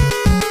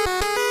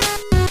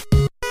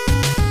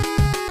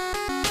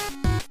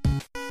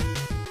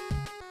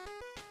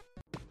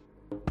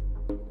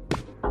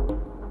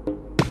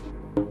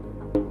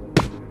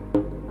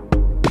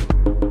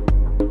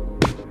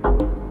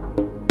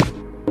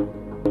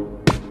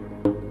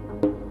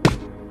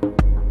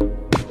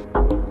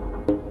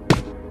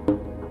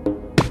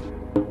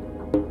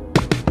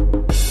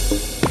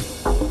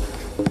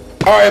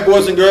 All right,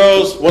 boys and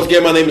girls. Once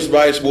again, my name is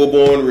Tobias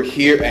Wilborn. We're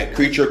here at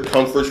Creature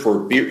Comforts for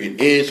Beer It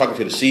Is, talking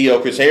to the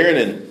CEO, Chris Herron.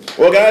 And,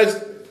 well,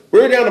 guys,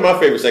 we're down to my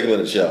favorite segment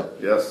of the show.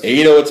 Yes. And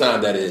you know what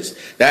time that is.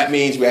 That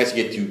means we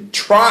actually get to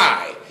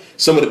try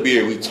some of the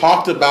beer. We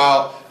talked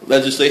about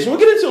legislation. We'll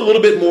get into a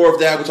little bit more of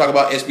that. We'll talk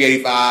about SB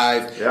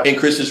 85 and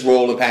Chris's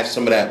role and patch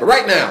some of that. But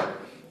right now,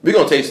 we're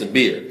going to taste some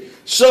beer.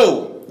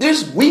 So,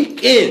 this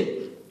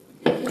weekend,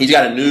 he's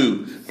got a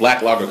new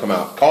black lager come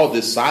out called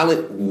The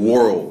Silent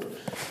World.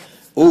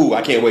 Ooh,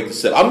 I can't wait to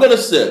sip. I'm going to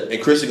sip,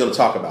 and Chris is going to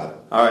talk about it.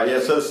 All right, yeah,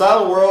 so The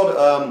Silent World,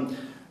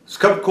 there's a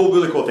couple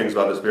really cool things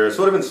about this beer. It's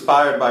sort of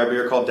inspired by a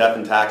beer called Death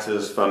and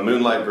Taxes from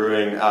Moonlight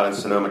Brewing out in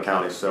Sonoma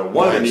County. So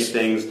one of the neat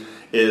things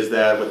is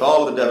that with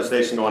all of the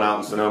devastation going out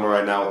in Sonoma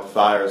right now with the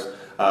fires,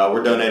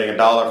 we're donating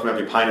 $1 from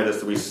every pint of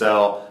this that we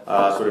sell,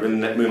 sort of in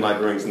Moonlight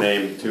Brewing's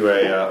name, to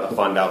a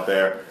fund out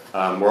there.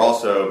 We're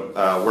also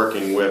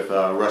working with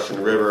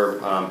Russian River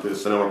through the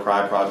Sonoma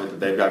Pride project that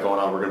they've got going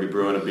on. We're going to be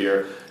brewing a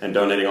beer and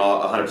donating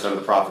 100% of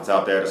the profits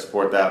out there to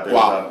support that.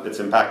 Wow. It's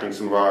impacting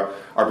some of our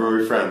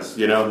brewery friends,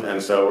 you know,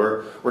 and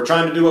so we're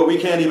trying to do what we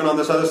can even on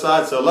this other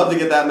side. So love to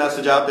get that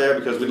message out there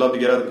because we'd love to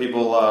get other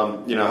people,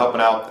 helping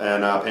out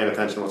and paying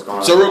attention to what's going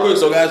on. So real quick,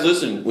 so guys,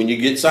 listen, when you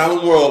get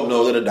Silent World,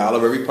 know that $1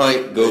 of every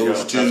pint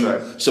goes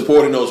to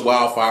supporting those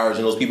wildfires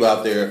and those people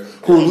out there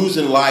who are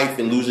losing life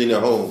and losing their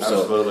homes.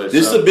 Absolutely. So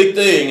this is a big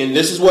thing, and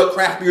this is what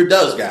craft beer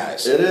does,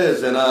 guys. It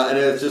is, and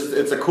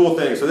it's a cool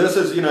thing. So this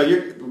is,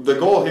 the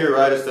goal here,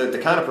 right, is to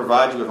kind of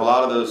provide you with a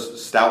lot of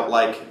those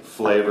stout-like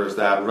flavors,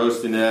 that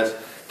roastiness,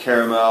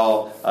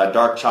 caramel,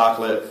 dark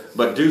chocolate,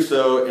 but do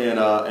so in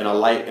a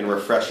light and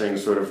refreshing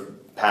sort of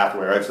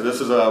pathway, right? So this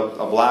is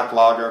a black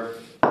lager.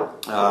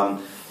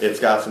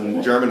 It's got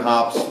some German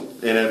hops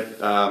in it,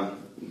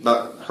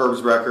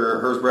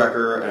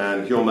 Herbsbrecher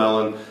and Huell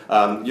Melon.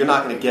 You're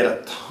not going to get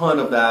a ton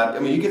of that. I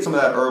mean, you get some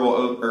of that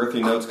herbal,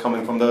 earthy notes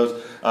coming from those,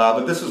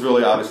 but this is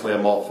really obviously a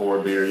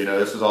malt-forward beer.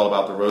 This is all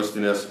about the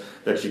roastiness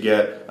that you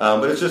get.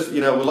 But it's just,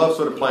 we love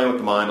sort of playing with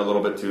the mind a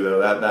little bit too, though.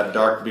 That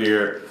dark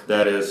beer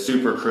that is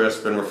super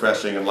crisp and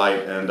refreshing and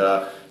light, and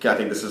I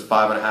think this is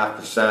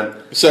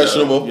 5.5%.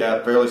 Sessionable.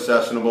 Yeah, fairly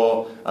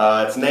sessionable.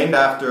 It's named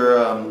after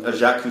a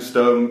Jacques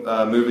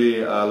Cousteau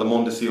movie, Le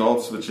Monde de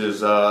Silence, which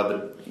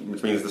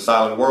means The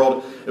Silent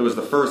World. It was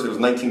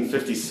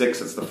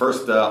 1956. It's the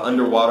first time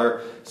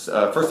underwater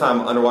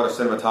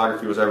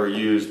cinematography was ever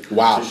used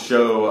to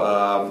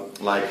show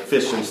like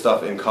fish and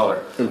stuff in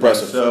color.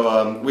 Impressive. And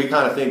so we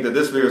kind of think that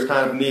this beer is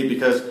kind of neat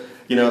because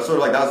sort of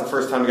like that was the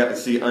first time we got to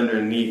see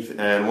underneath.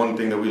 And one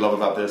thing that we love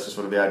about this is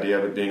sort of the idea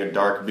of it being a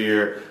dark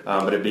beer,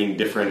 but it being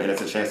different, and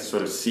it's a chance to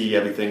sort of see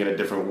everything in a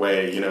different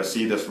way.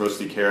 See this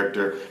roasty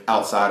character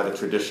outside of the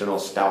traditional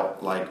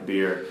stout-like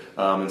beer.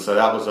 And so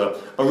that was a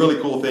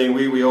really cool thing.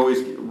 We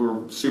always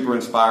were super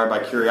inspired by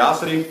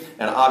curiosity,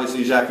 and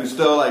obviously Jacques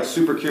Cousteau, like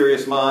super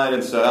curious mind,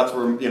 and so that's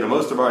where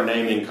most of our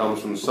naming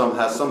comes from.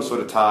 Has some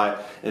sort of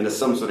tie into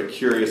some sort of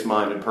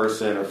curious-minded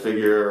person or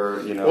figure,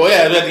 or Well,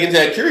 yeah, I'd like to get into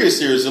that curious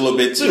series a little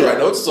bit too. I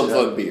know it's some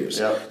fun beers.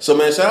 Yeah. So,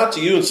 man, shout out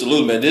to you and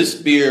salute, man. This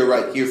beer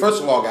right here.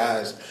 First of all,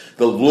 guys,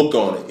 the look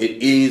on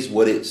it is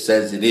what it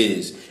says it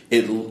is.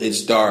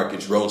 It's dark,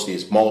 it's roasty,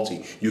 it's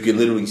malty. You can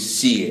literally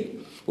see it.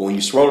 But when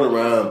you swirl it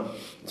around,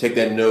 take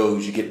that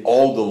nose, you get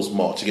all those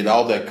malts, you get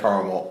all that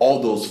caramel,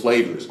 all those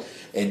flavors.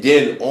 And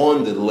then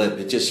on the lip,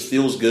 it just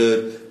feels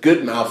good.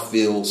 Good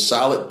mouthfeel,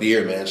 solid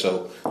beer, man.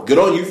 So good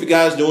on you for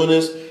guys doing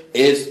this.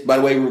 By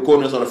the way, we're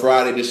recording this on a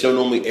Friday. This show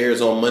normally airs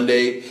on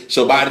Monday.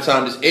 So by the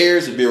time this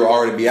airs, the beer will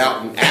already be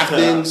out in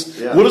Athens.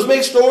 Yeah. Will this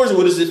make stores, or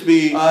will this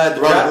be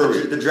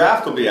the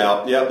draft will be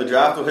out. Yep, the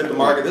draft will hit the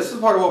market. This is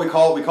part of what we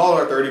call it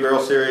our 30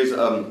 barrel series.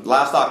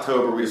 Last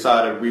October, we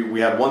decided we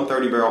had one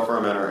 30 barrel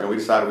fermenter, and we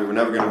decided we were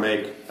never going to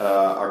make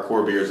our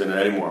core beers in it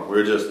anymore.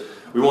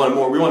 We wanted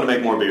more. We wanted to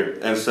make more beer,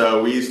 and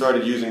so we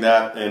started using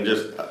that and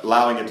just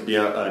allowing it to be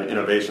an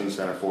innovation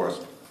center for us.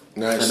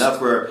 Nice. And that's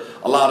where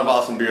a lot of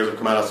awesome beers have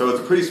come out of. So it's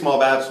a pretty small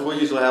batch. So we'll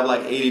usually have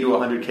like 80 to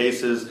 100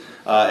 cases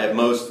at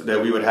most that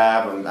we would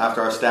have. And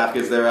after our staff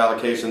gets their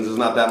allocations, there's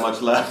not that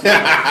much left.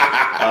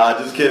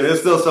 Just kidding. There's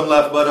still some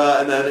left. But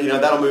and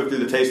then that'll move through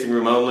the tasting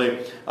room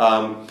only.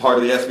 Part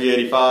of the SB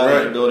 85,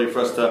 right. The ability for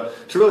us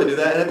to really do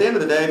that. And at the end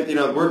of the day,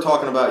 we're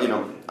talking about,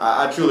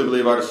 I truly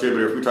believe our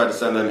distributor, if we tried to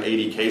send them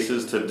 80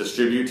 cases to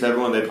distribute to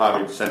everyone, they'd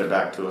probably send it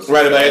back to us.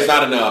 Right, but it's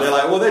not enough. They're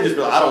like, well, they just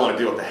be like, I don't want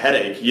to deal with the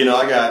headache. They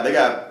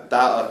got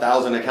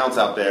 1,000 accounts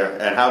out there,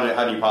 and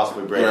how do you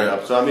possibly break it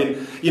up? So I mean,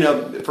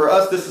 for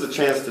us, this is a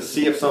chance to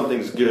see if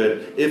something's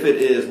good. If it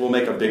is, we'll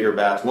make a bigger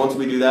batch. Once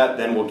we do that,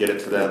 then we'll get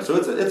it to them. So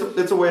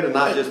it's a way to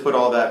not just put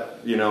all that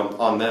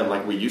on them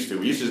like we used to.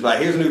 We used to just be like,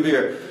 here's a new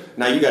beer.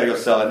 Now you got to go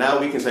sell it.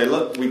 Now we can say,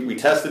 look, we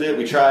tested it,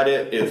 we tried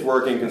it, it's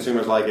working,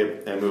 consumers like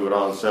it, and move it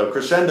on. So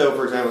Crescendo,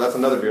 for example, that's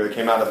another beer that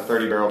came out of the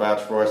 30 barrel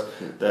batch for us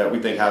that we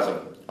think has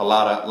a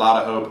lot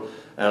of hope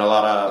and a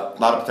lot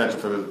of potential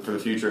for the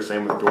future.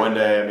 Same with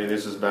Duende. I mean,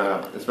 this has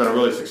been a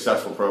really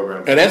successful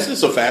program. And that's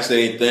just a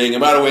fascinating thing.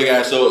 And by the way,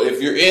 guys, so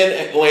if you're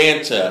in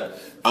Atlanta,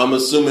 I'm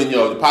assuming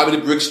probably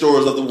the brick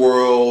stores of the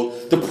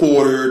world, the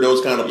Porter,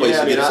 those kind of places.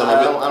 Yeah, I mean, get some of it.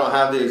 I don't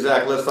have the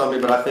exact list on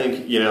me, but I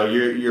think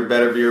your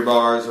better beer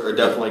bars are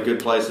definitely good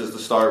places to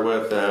start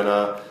with. And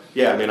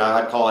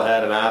I'd call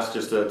ahead and ask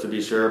just to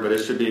be sure. But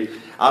it should be.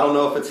 I don't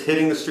know if it's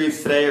hitting the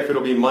streets today, or if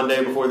it'll be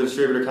Monday before the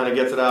distributor kind of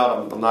gets it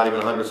out. I'm not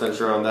even 100%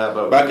 sure on that,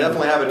 but we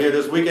definitely have it here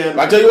this weekend.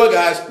 I tell you what,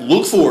 guys,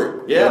 look for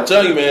it. Yeah, I'm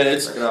telling you, man,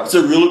 it's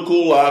a really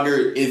cool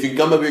lager. If you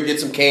come up here,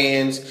 get some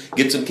cans.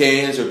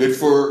 Are good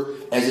for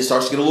as it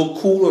starts to get a little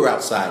cooler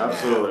outside.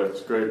 Absolutely, now.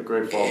 It's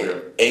great fall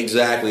beer.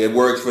 Exactly, it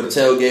works for the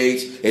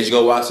tailgates as you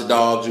go watch the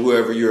dogs or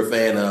whoever you're a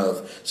fan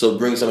of. So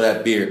bring some of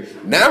that beer.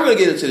 Now we're gonna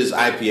get into this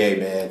IPA,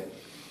 man,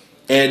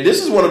 and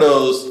this is one of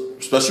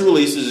those special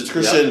releases. It's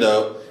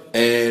Crescendo. Yep.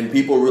 And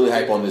people really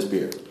hype on this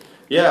beer.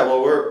 Yeah,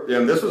 well,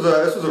 this was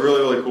a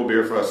really cool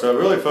beer for us. So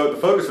really, the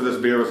focus of this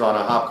beer was on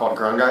a hop called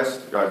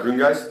Grüngeist.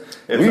 Grüngeist.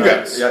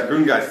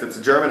 Grüngeist. It's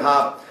a German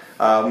hop,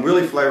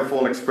 really flavorful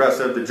and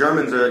expressive. The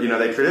Germans are,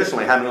 they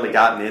traditionally hadn't really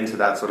gotten into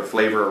that sort of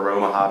flavor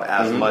aroma hop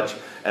as much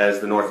as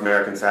the North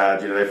Americans had.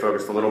 They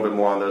focused a little bit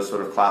more on those sort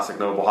of classic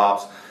noble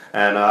hops.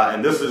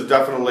 And this is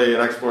definitely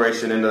an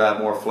exploration into that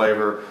more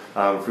flavor,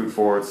 fruit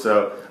forward.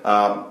 So,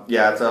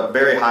 it's a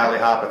very highly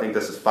hop. I think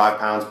this is 5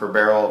 pounds per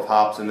barrel of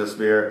hops in this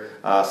beer,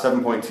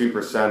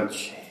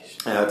 7.2%.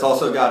 It's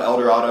also got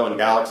Eldorado and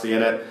Galaxy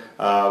in it,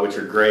 which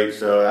are great.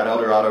 So that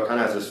Eldorado kind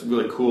of has this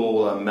really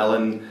cool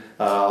melon,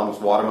 almost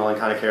watermelon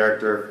kind of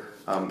character.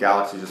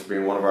 Galaxy just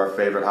being one of our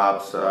favorite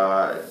hops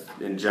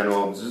in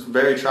general. It's just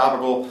very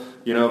tropical,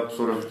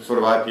 sort of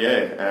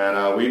IPA, and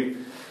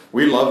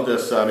we love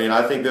this. I mean,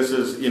 I think this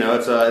is,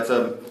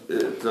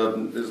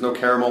 there's no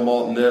caramel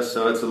malt in this,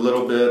 so it's a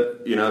little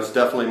bit, it's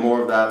definitely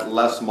more of that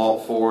less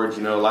malt forward,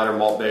 lighter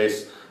malt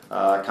base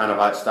kind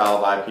of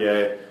style of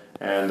IPA.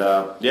 And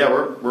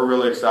we're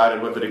really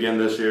excited with it again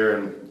this year,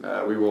 and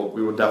we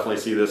will definitely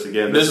see this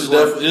again. This is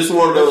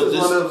one of those.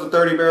 A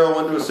 30 barrel,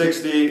 went to a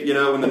 60.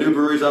 When the new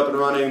brewery's up and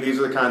running, these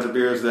are the kinds of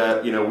beers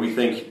that we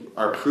think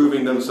are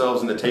proving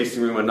themselves in the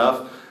tasting room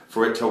enough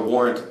for it to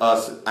warrant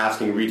us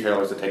asking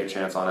retailers to take a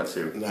chance on it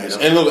too. Nice.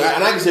 And look,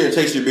 and I can sit here and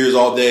taste your beers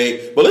all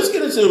day, but let's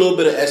get into a little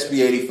bit of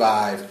SB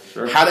 85.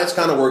 Sure. How that's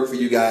kind of worked for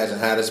you guys,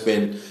 and how that's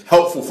been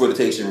helpful for the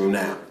tasting room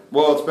now.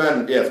 Well,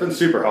 it's been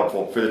super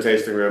helpful for the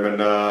tasting room, and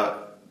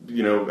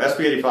SB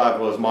 85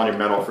 was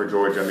monumental for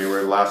Georgia. I mean,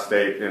 we're the last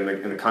state in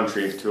the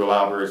country to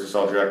allow breweries to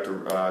sell direct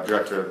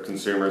to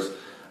consumers.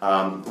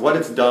 What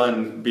it's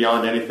done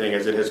beyond anything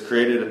is it has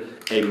created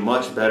a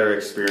much better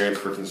experience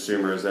for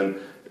consumers. And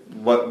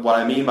what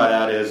I mean by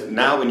that is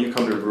now when you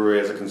come to a brewery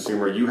as a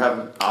consumer, you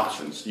have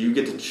options. You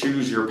get to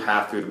choose your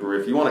path through the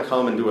brewery. If you want to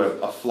come and do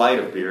a flight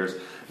of beers,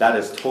 that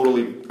is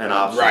totally an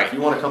option. Right. If you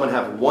want to come and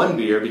have one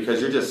beer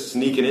because you're just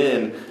sneaking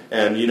in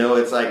and,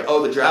 it's like,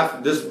 oh, the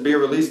draft, this beer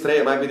released today,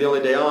 it might be the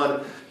only day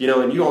on,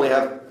 and you only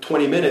have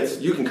 20 minutes,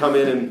 you can come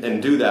in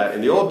and do that.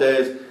 In the old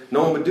days,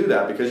 no one would do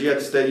that because you had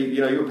to stay,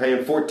 you were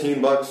paying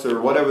 $14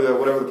 or whatever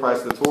the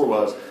price of the tour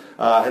was.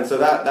 And so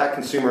that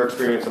consumer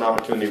experience and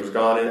opportunity was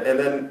gone. And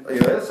then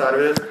the other side of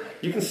it is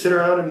you can sit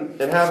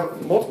around and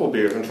have multiple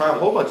beers and try a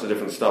whole bunch of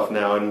different stuff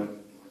now. And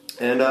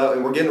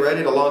we're getting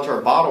ready to launch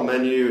our bottle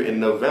menu in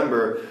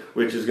November,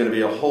 which is going to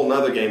be a whole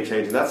nother game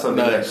changer. That's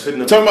something that couldn't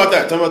have... Tell me about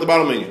that. Tell me about the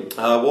bottle menu.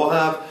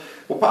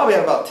 We'll probably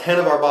have about 10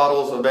 of our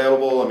bottles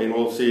available. I mean,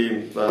 we'll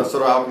see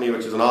Soda Alchemy,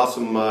 which is an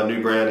awesome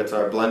new brand. It's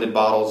our blended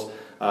bottles.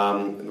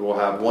 We'll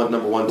have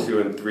number 1,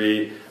 2, and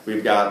 3.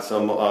 We've got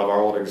some of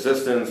our old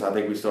Existence. I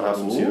think we still have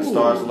some Sea the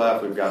Stars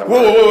left. We've got...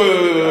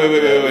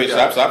 Wait.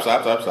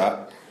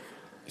 Stop.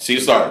 Sea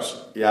the Stars.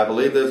 Yeah, I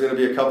believe there's going to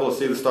be a couple of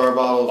Sea the Star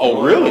bottles.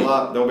 Oh, really?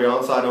 There'll be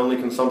on-site only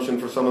consumption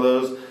for some of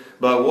those.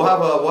 But we'll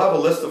have a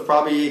list of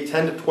probably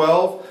 10 to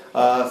 12.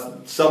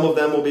 Some of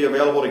them will be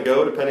available to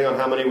go depending on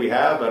how many we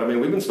have. But I mean,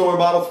 we've been storing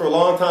bottles for a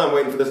long time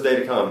waiting for this day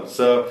to come.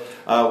 So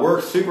we're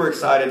super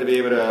excited to be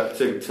able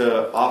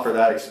to offer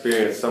that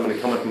experience. Somebody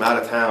coming from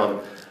out of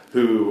town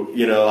who,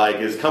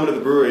 is coming to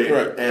the brewery.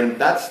 Right. And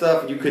that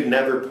stuff, you could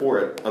never pour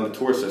it on the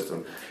tour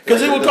system.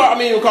 Because it would cost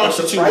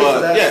you too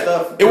much.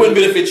 Stuff, it wouldn't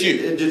benefit you.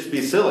 It'd just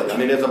be silly. I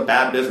mean, it's a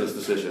bad business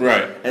decision.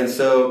 Right. And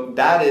so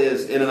that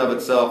is, in and of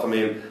itself,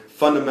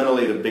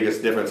 fundamentally the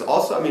biggest difference.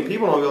 Also,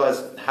 people don't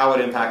realize how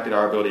it impacted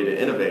our ability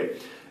to innovate.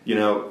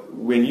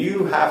 When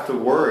you have to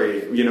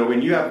worry,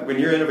 when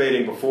you're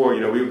innovating before,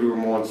 we were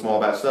more on small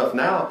batch stuff.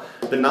 Now,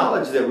 the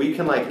knowledge that we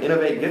can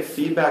innovate, get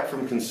feedback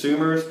from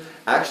consumers,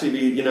 actually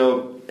be,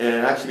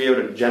 and actually be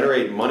able to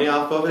generate money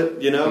off of it,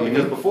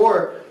 because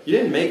before you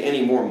didn't make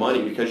any more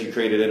money because you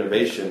created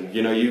innovation.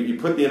 You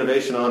put the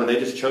innovation on and they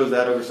just chose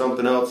that over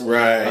something else.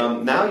 Right.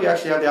 Now you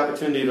actually have the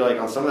opportunity to,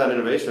 on some of that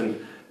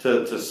innovation,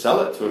 to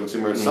sell it to a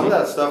consumer. And some of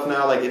that stuff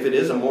now, if it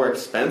is a more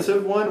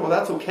expensive one, well,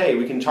 that's okay.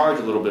 We can charge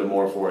a little bit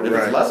more for it. If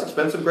it's less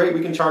expensive, great,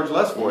 we can charge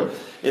less for it.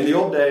 In the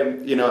old day,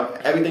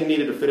 everything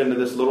needed to fit into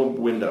this little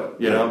window,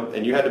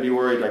 and you had to be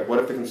worried, what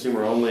if the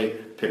consumer only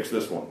picks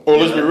this one? Or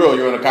let's be real,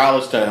 you're in a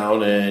college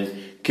town and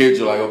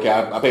kids are like, okay,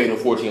 I paid them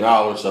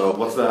 $14, so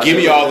what's that? Give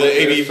me all the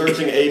ABV.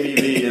 Searching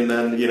ABV and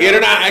then, Yeah, they're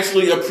not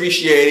actually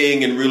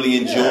appreciating and really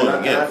enjoying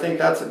it. And I think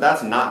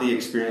that's not the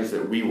experience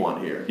that we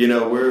want here.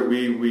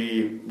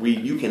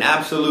 You can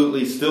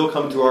absolutely still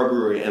come to our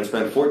brewery and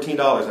spend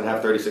 $14 and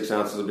have 36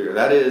 ounces of beer.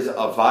 That is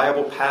a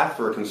viable path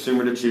for a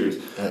consumer to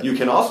choose. You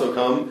can also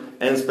come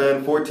and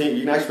spend you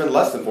can actually spend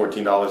less than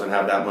 $14 and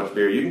have that much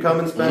beer. You can come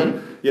and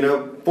spend,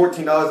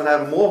 $14 and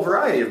have more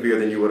variety of beer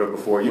than you would have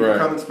before. You can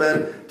come and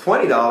spend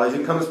 $20. You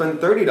can come and spend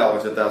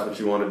 $30 if that's what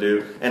you want to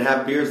do, and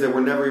have beers that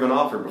were never even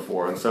offered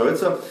before. And so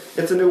it's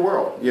a new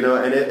world,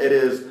 and it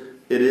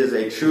is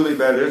a truly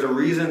better. There's a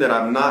reason that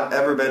I've not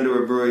ever been to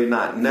a brewery,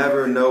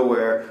 never,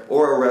 nowhere,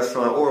 or a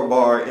restaurant or a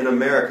bar in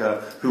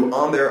America who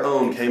on their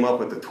own came up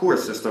with the tour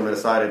system and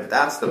decided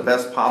that's the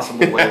best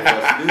possible way for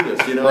us to do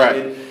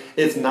this.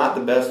 It's not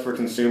the best for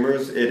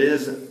consumers. It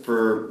is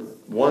for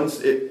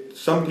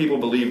some people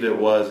believed it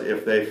was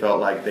if they felt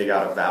like they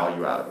got a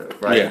value out of it,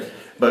 right? Yeah.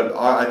 But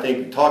I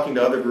think talking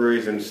to other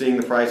breweries and seeing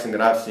the pricing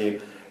that I've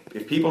seen,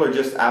 if people are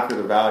just after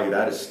the value,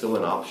 that is still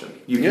an option.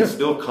 You can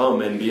still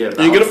come and be a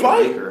value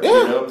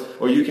maker,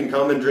 or you can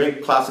come and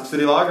drink Classic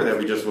City Lager that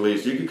we just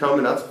released. You can come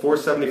and that's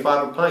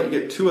 $4.75 a pint. You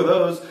get 2 of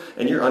those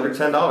and you're under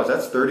 $10.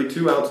 That's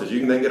 32 ounces. You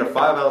can then get a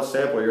 5-ounce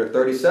sample. You're at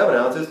 37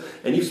 ounces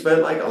and you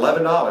spend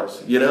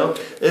 $11.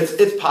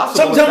 It's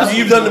possible. Sometimes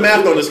you've done the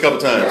math on this a couple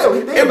times. Yeah,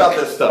 we think about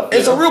this stuff.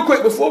 And so real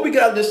quick, before we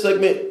get out of this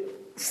segment,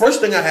 first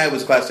thing I had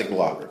was Classic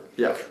Lager.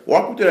 Yeah.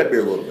 Walk me through that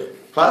beer a little bit.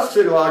 Classic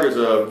City Lager is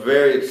a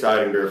very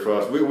exciting beer for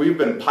us. We've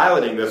been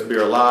piloting this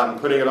beer a lot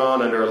and putting it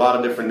on under a lot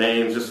of different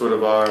names, just sort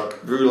of our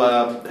Brew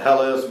Lab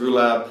Hellas, Brew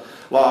Lab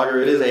Lager.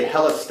 It is a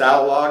Hellas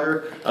Stout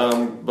Lager,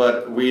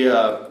 but we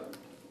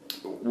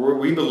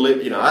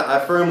believe, I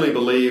firmly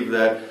believe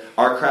that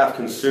our craft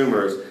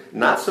consumers,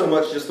 not so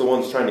much just the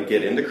ones trying to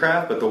get into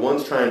craft, but the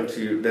ones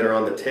that are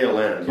on the tail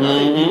end. I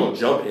think people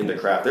jump into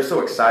craft. They're so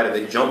excited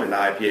they jump into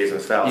IPAs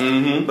and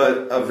stouts.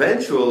 But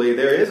eventually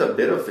there is a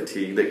bit of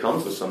fatigue that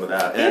comes with some of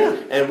that.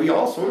 And we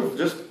all sort of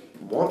just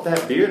want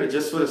that beer to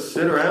just sort of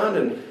sit around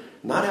and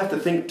not have to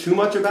think too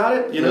much about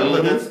it,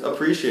 but that's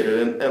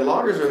appreciated. And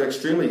lagers are an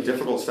extremely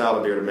difficult style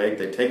of beer to make.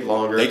 They take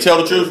longer. They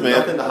tell the truth, man.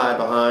 Nothing to hide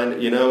behind.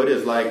 It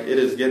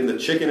is getting the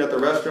chicken at the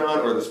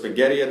restaurant or the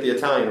spaghetti at the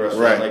Italian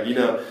restaurant. Right.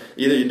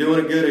 Either you're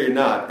doing it good or you're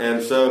not.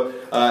 And so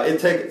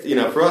it takes,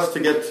 for us to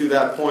get to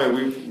that point,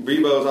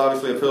 Rebo is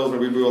obviously a Pilsner.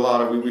 We brew a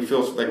lot of, we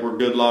feel like we're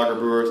good lager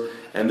brewers.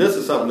 And this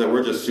is something that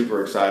we're just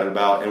super excited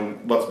about.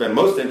 And what's been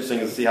most interesting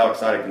is to see how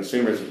excited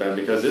consumers have been,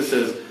 because this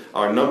is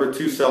our number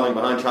 2 selling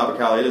behind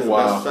Tropicalia. It is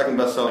the second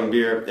best selling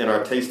beer in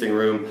our tasting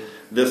room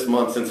this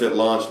month since it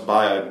launched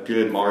by a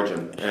good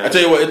margin. And I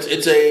tell you what,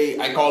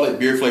 I call it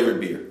beer flavored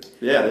beer.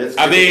 Yeah, it's.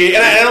 I mean,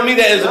 and I don't mean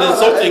that as an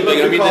insulting thing.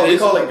 I mean, we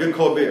call it good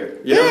cold beer.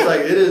 You know, it's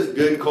like it is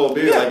good cold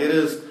beer. Like it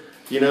is.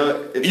 You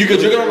know, you can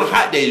drink it on a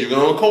hot day. You can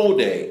drink it on a cold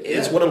day.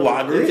 It's what a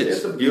lager is.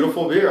 It's a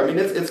beautiful beer. I mean,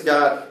 it's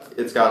got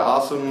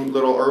awesome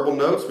little herbal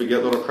notes. We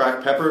get little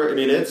cracked pepper. I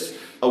mean, it's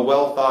a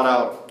well thought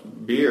out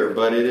beer,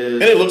 but it is,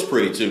 and it looks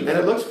pretty too. And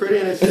it looks pretty,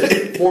 and it's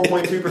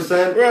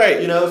 4.2%. Right.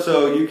 You know,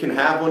 so you can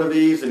have one of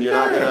these, and you're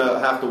not gonna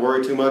have to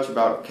worry too much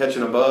about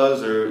catching a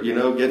buzz or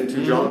getting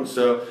too drunk.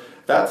 So.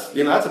 That's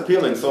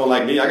appealing. Someone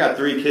like me, I got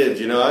 3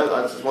 kids. I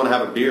just want to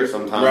have a beer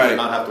sometimes and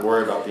not have to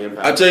worry about the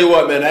impact. I tell you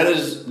what, man,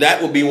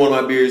 that would be one of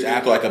my beers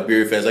after like a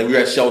beer fest. Like we were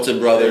at Shelton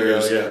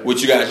Brothers,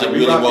 which you guys did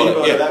really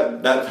well.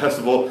 That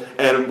festival,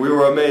 and we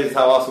were amazed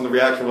how awesome the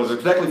reaction was,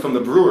 especially from the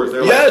brewers. They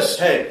were like,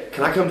 "Hey,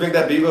 can I come drink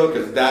that Bevo?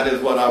 Because that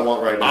is what I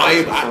want right now."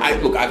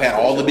 Look, I've had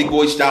all the big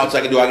boy stouts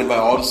I can do. I can buy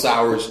all the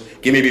sours.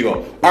 Give me a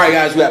Bevo. All right,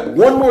 guys, we have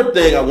one more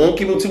thing. I won't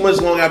keep them too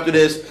much long after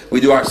this. We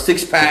do our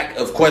 6-pack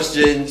of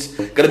questions.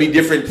 Gonna be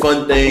different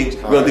fun things.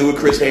 We're going to do with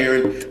Chris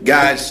Herron.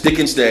 Guys, stick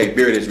and stay.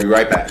 Beer It Is. We'll be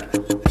right back.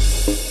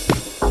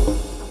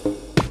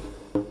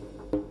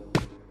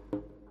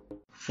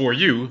 For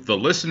you, the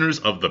listeners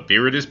of the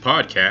Beer It Is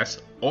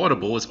podcast,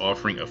 Audible is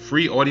offering a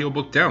free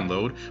audiobook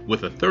download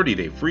with a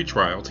 30-day free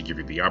trial to give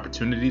you the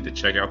opportunity to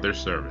check out their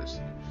service.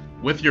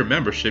 With your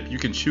membership, you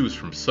can choose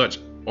from such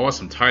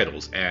awesome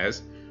titles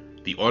as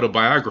The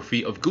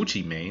Autobiography of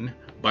Gucci Mane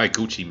by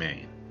Gucci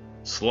Mane,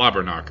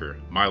 Slobberknocker,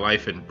 My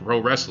Life in Pro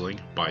Wrestling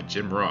by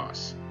Jim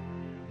Ross,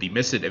 The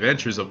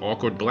Misadventures of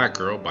Awkward Black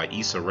Girl by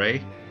Issa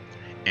Rae,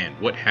 and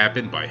What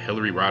Happened by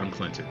Hillary Rodham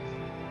Clinton.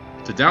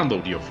 To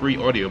download your free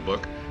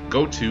audiobook,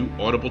 go to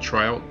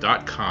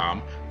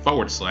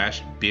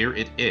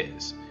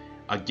audibletrial.com/beeritis.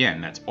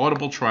 Again, that's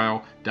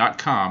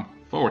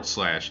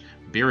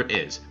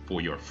audibletrial.com/beeritis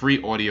for your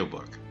free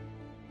audiobook.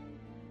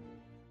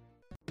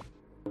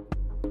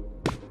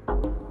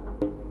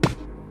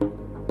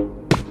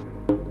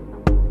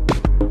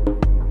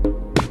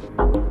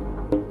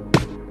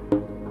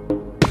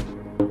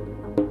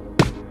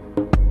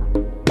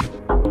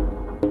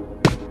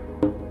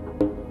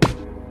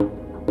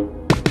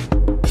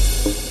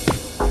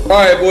 All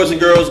right, boys and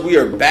girls, we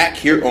are back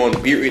here on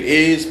Beer It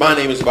Is. My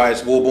name is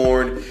Tobias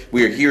Woolborn.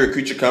 We are here at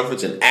Creature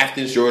Conference in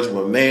Athens, Georgia,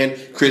 with my man,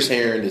 Chris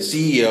Herron, the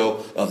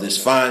CEO of this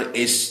fine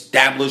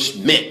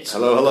establishment.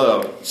 Hello,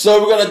 hello. So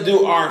we're going to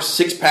do our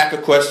 6-pack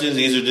of questions.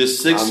 These are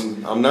just 6.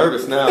 I'm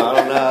nervous now. I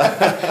don't know.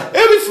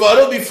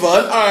 It'll be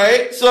fun. All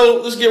right,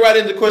 so let's get right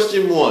into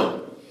question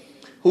 1.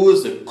 Who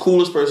is the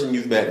coolest person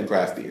you've met in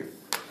craft beer?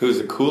 Who's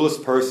the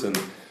coolest person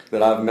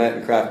that I've met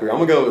in craft beer? I'm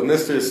going to go with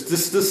Mr.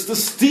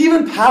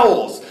 Stephen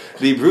Powell's,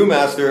 the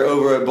brewmaster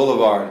over at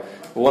Boulevard.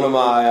 One of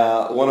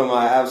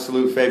my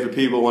absolute favorite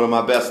people. One of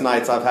my best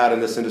nights I've had in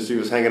this industry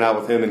was hanging out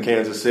with him in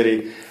Kansas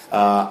City.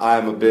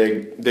 I'm a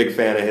big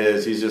fan of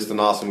his. He's just an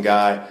awesome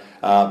guy.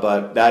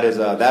 But that is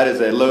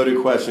a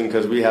loaded question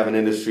because we have an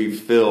industry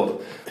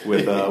filled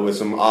with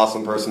some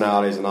awesome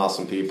personalities and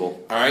awesome people.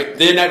 All right,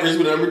 then that brings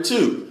me to number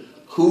 2.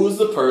 Who is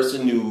the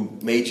person who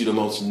made you the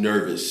most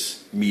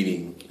nervous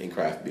meeting in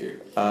craft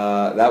beer?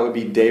 That would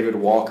be David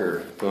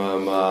Walker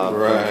from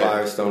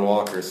Firestone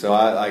Walker. So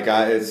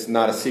it's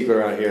not a secret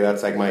around here.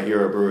 That's like my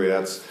hero brewery.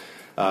 That's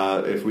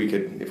if we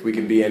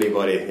could be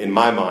anybody in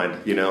my mind,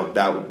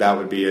 that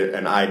would be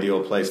an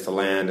ideal place to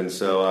land. And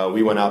so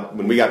we went out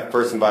when we got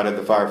first invited to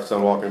the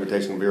Firestone Walker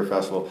Invitational Beer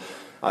Festival.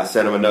 I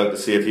sent him a note to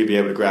see if he'd be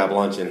able to grab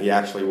lunch, and he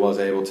actually was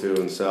able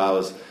to. And so I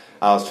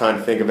was trying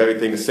to think of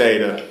everything to say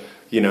to.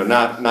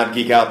 Not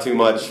geek out too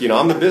much.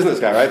 I'm the business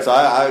guy, right? So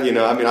I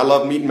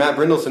love meeting Matt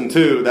Brindleson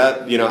too.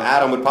 That,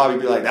 Adam would probably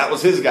be like, that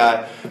was his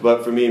guy.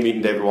 But for me,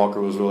 meeting David Walker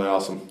was really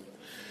awesome.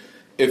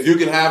 If you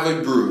could have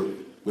a brew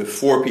with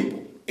 4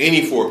 people,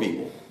 any 4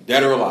 people,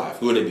 dead or alive,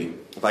 who would it be?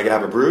 If I could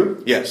have a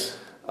brew? Yes.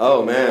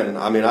 Oh man,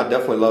 I'd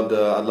definitely love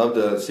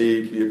to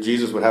see if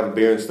Jesus would have a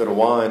beer instead of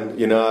wine.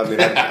 I'd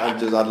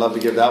love to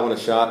give that one a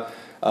shot.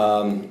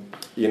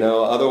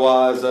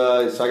 Otherwise,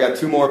 so I got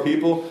 2 more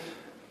people.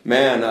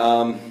 Man,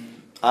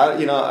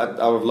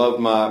 I would love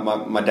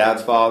my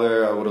dad's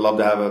father. I would have loved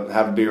to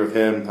have a beer with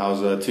him. I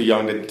was too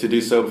young to do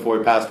so before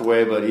he passed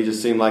away, but he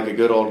just seemed like a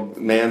good old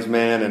man's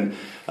man, and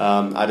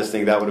I just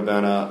think that would have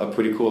been a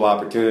pretty cool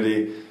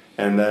opportunity.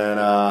 And then,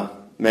 I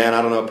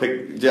don't know,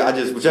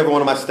 whichever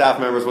one of my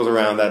staff members was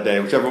around that day,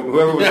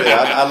 whoever was there.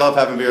 I love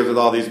having beers with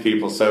all these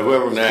people, so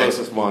whoever was the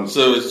closest one.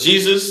 So it's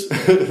Jesus,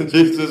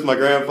 Jesus, my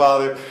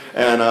grandfather,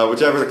 and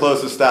whichever the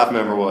closest staff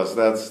member was.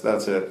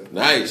 That's it.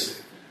 Nice.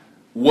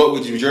 What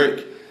would you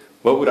drink?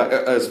 What would I,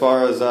 as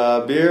far as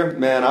beer,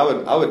 man,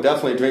 I would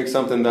definitely drink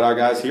something that our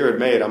guys here had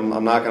made. I'm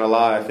not going to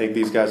lie. I think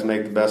these guys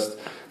make the best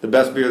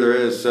beer there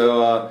is.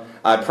 So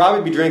I'd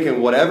probably be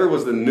drinking whatever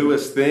was the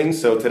newest thing.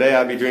 So today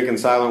I'd be drinking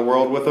Silent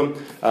World with them.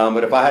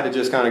 But if I had to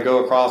just kind of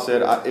go across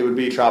it, it would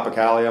be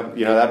Tropicalia.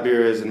 That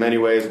beer is in many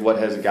ways what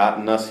has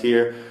gotten us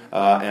here.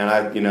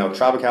 And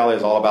Tropicalia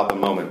is all about the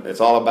moment. It's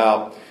all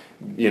about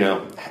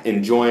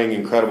enjoying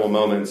incredible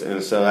moments.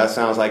 And so that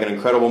sounds like an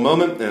incredible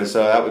moment, and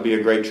so that would be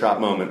a great Trop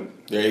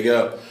moment. There you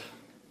go.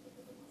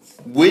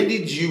 When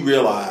did you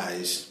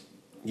realize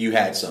you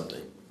had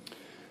something?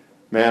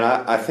 Man,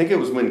 I think it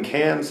was when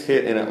Cans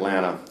hit in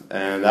Atlanta,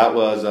 and that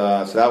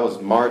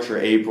was March or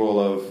April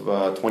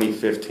of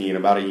 2015.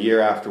 About a year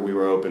after we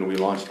were open, we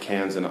launched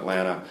Cans in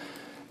Atlanta,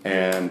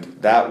 and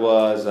that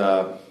was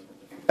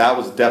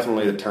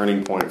definitely the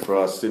turning point for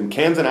us. And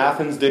Cans in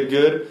Athens did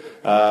good,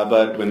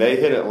 but when they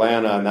hit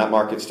Atlanta and that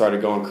market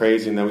started going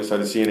crazy, and then we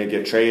started seeing it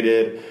get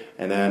traded,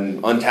 and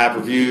then untapped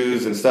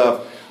reviews and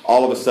stuff,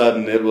 all of a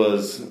sudden it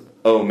was,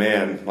 oh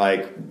man,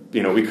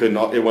 we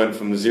couldn't. It went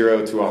from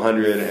 0 to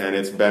 100, and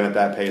it's been at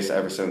that pace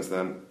ever since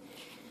then.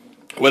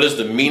 What is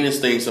the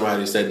meanest thing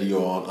somebody said to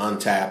you on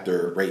Untapped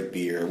or Rate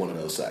Beer, one of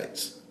those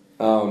sites?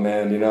 Oh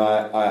man,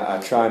 I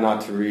try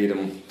not to read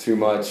them too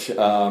much.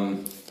 I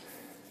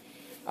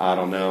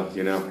don't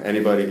know.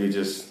 Anybody who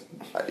just,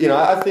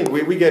 I think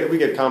we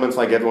get comments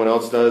like everyone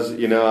else does.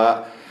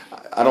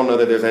 I don't know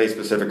that there's any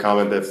specific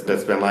comment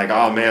that's been like,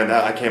 oh man,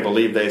 I can't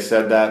believe they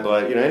said that.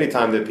 But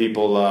anytime that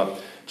people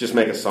just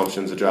make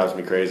assumptions, it drives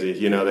me crazy.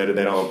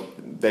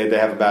 They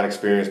have a bad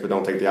experience, but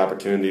don't take the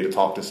opportunity to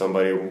talk to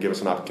somebody and give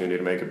us an opportunity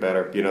to make it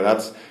better.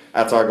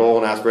 That's our goal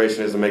and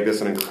aspiration, is to make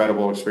this an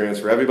incredible experience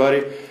for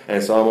everybody.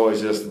 And so I'm always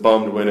just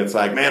bummed when it's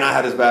like, man, I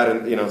had this bad,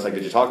 and it's like,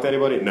 did you talk to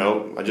anybody?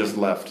 No, I just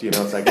left.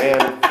 It's like,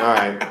 man, all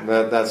right,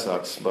 that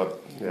sucks,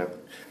 but yeah.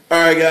 All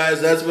right,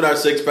 guys, that's been our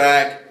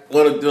 6-pack. I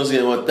want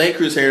to thank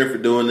Chris Herring for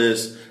doing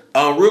this.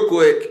 Real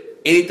quick,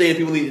 anything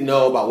people need to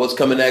know about what's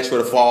coming next for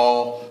the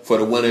fall, for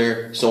the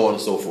winter, so on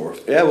and so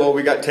forth? Yeah, well,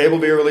 we got Table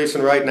Beer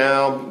releasing right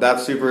now.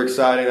 That's super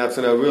exciting. That's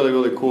a really,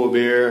 really cool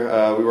beer.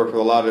 We work with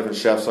a lot of different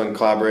chefs on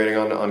collaborating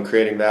on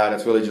creating that.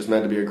 It's really just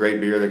meant to be a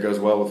great beer that goes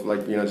well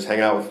with, just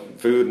hang out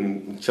with food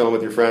and chilling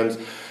with your friends.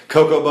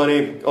 Cocoa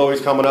Bunny, always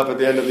coming up at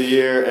the end of the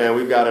year. And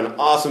we've got an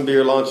awesome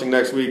beer launching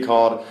next week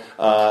called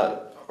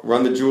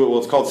Run the Jewel. Well,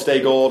 it's called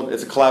Stay Gold.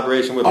 It's a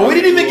collaboration with. Oh, we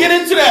didn't even get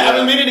into that. Yeah. I've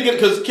been meaning to get,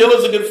 because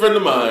Killer's a good friend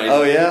of mine.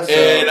 Oh yeah,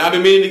 and I've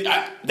been meaning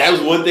to. That was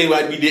one thing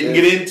we didn't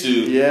get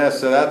into. Yeah,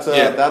 so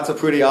that's a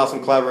pretty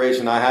awesome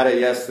collaboration. I had it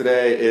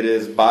yesterday. It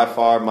is by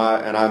far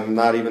and I'm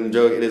not even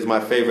joking, it is my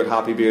favorite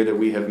hoppy beer that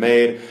we have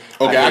made.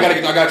 Okay,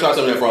 I gotta try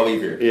some of that before I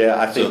leave here.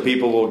 Yeah, I think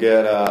people will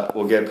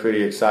get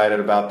pretty excited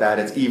about that.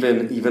 It's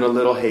even a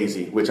little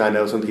hazy, which I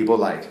know some people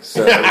like.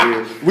 So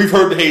we've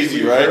heard the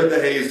hazy, right? We've heard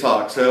the haze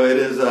talk. So it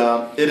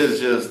is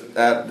just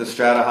that the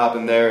strata hop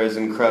in there is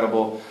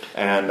incredible,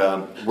 and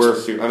we're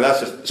super. I mean, that's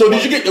just. So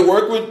did you get to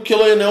work with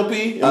Killer and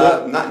LP?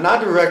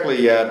 Not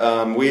directly yet.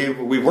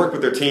 We've worked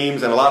with their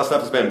teams, and a lot of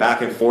stuff has been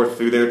back and forth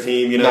through their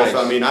team. Nice.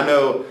 So I mean, I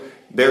know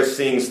they're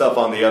seeing stuff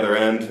on the other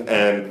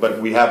end,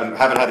 but we haven't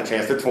had the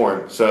chance. They're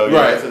torn, so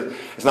right.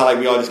 It's not like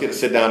we all just get to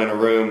sit down in a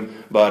room.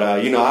 But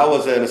I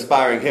was an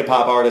aspiring hip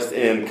hop artist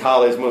in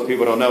college. Most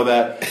people don't know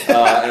that,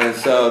 and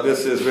so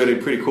this is really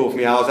pretty cool for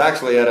me. I was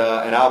actually at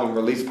an album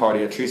release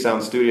party at Tree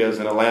Sound Studios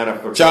in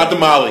Atlanta. Shout out to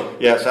Molly.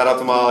 Yeah, shout out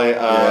to Molly.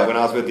 When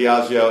I was with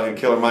Diageo and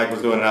Killer Mike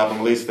was doing an album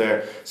release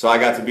there, so I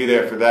got to be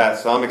there for that.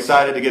 So I'm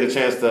excited to get a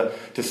chance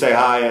to say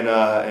hi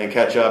and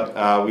catch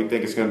up. We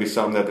think it's going to be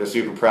something that they're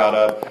super proud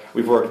of.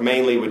 We've worked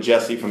mainly with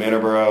Jesse from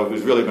Interboro,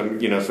 who's really been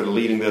sort of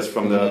leading this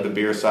from the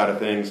beer side of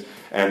things,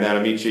 and then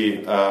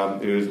Amici,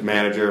 who's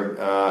manager,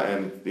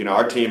 and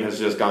our team has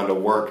just gone to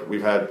work.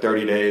 We've had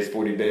 30 days,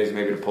 40 days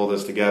maybe to pull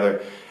this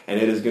together, and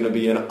it is going to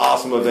be an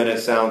awesome event at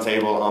Sound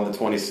Table on the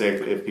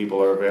 26th if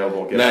people are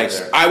available. Get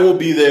nice. Out there. I will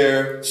be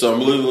there, so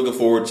I'm really looking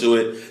forward to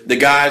it. The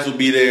guys will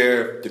be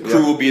there. The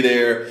crew will be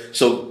there.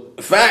 So,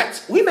 in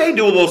fact, we may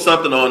do a little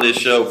something on this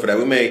show for that.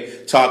 We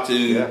may talk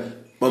to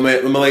my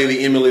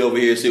lady Emily over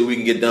here, see what we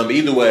can get done. But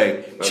either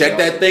way, check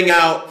that thing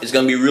out. It's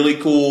going to be really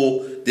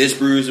cool. This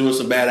brew's doing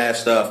some badass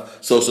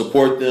stuff. So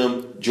support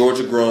them.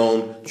 Georgia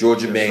grown,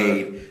 Georgia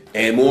made.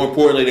 And more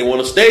importantly, they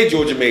want to stay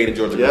Georgia made and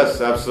Georgia grown.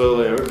 Yes,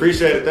 absolutely. We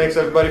appreciate it. Thanks,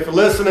 everybody, for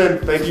listening.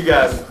 Thank you,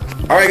 guys.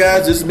 All right,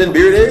 guys. This has been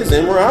Beer Days,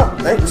 and we're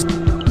out. Thanks.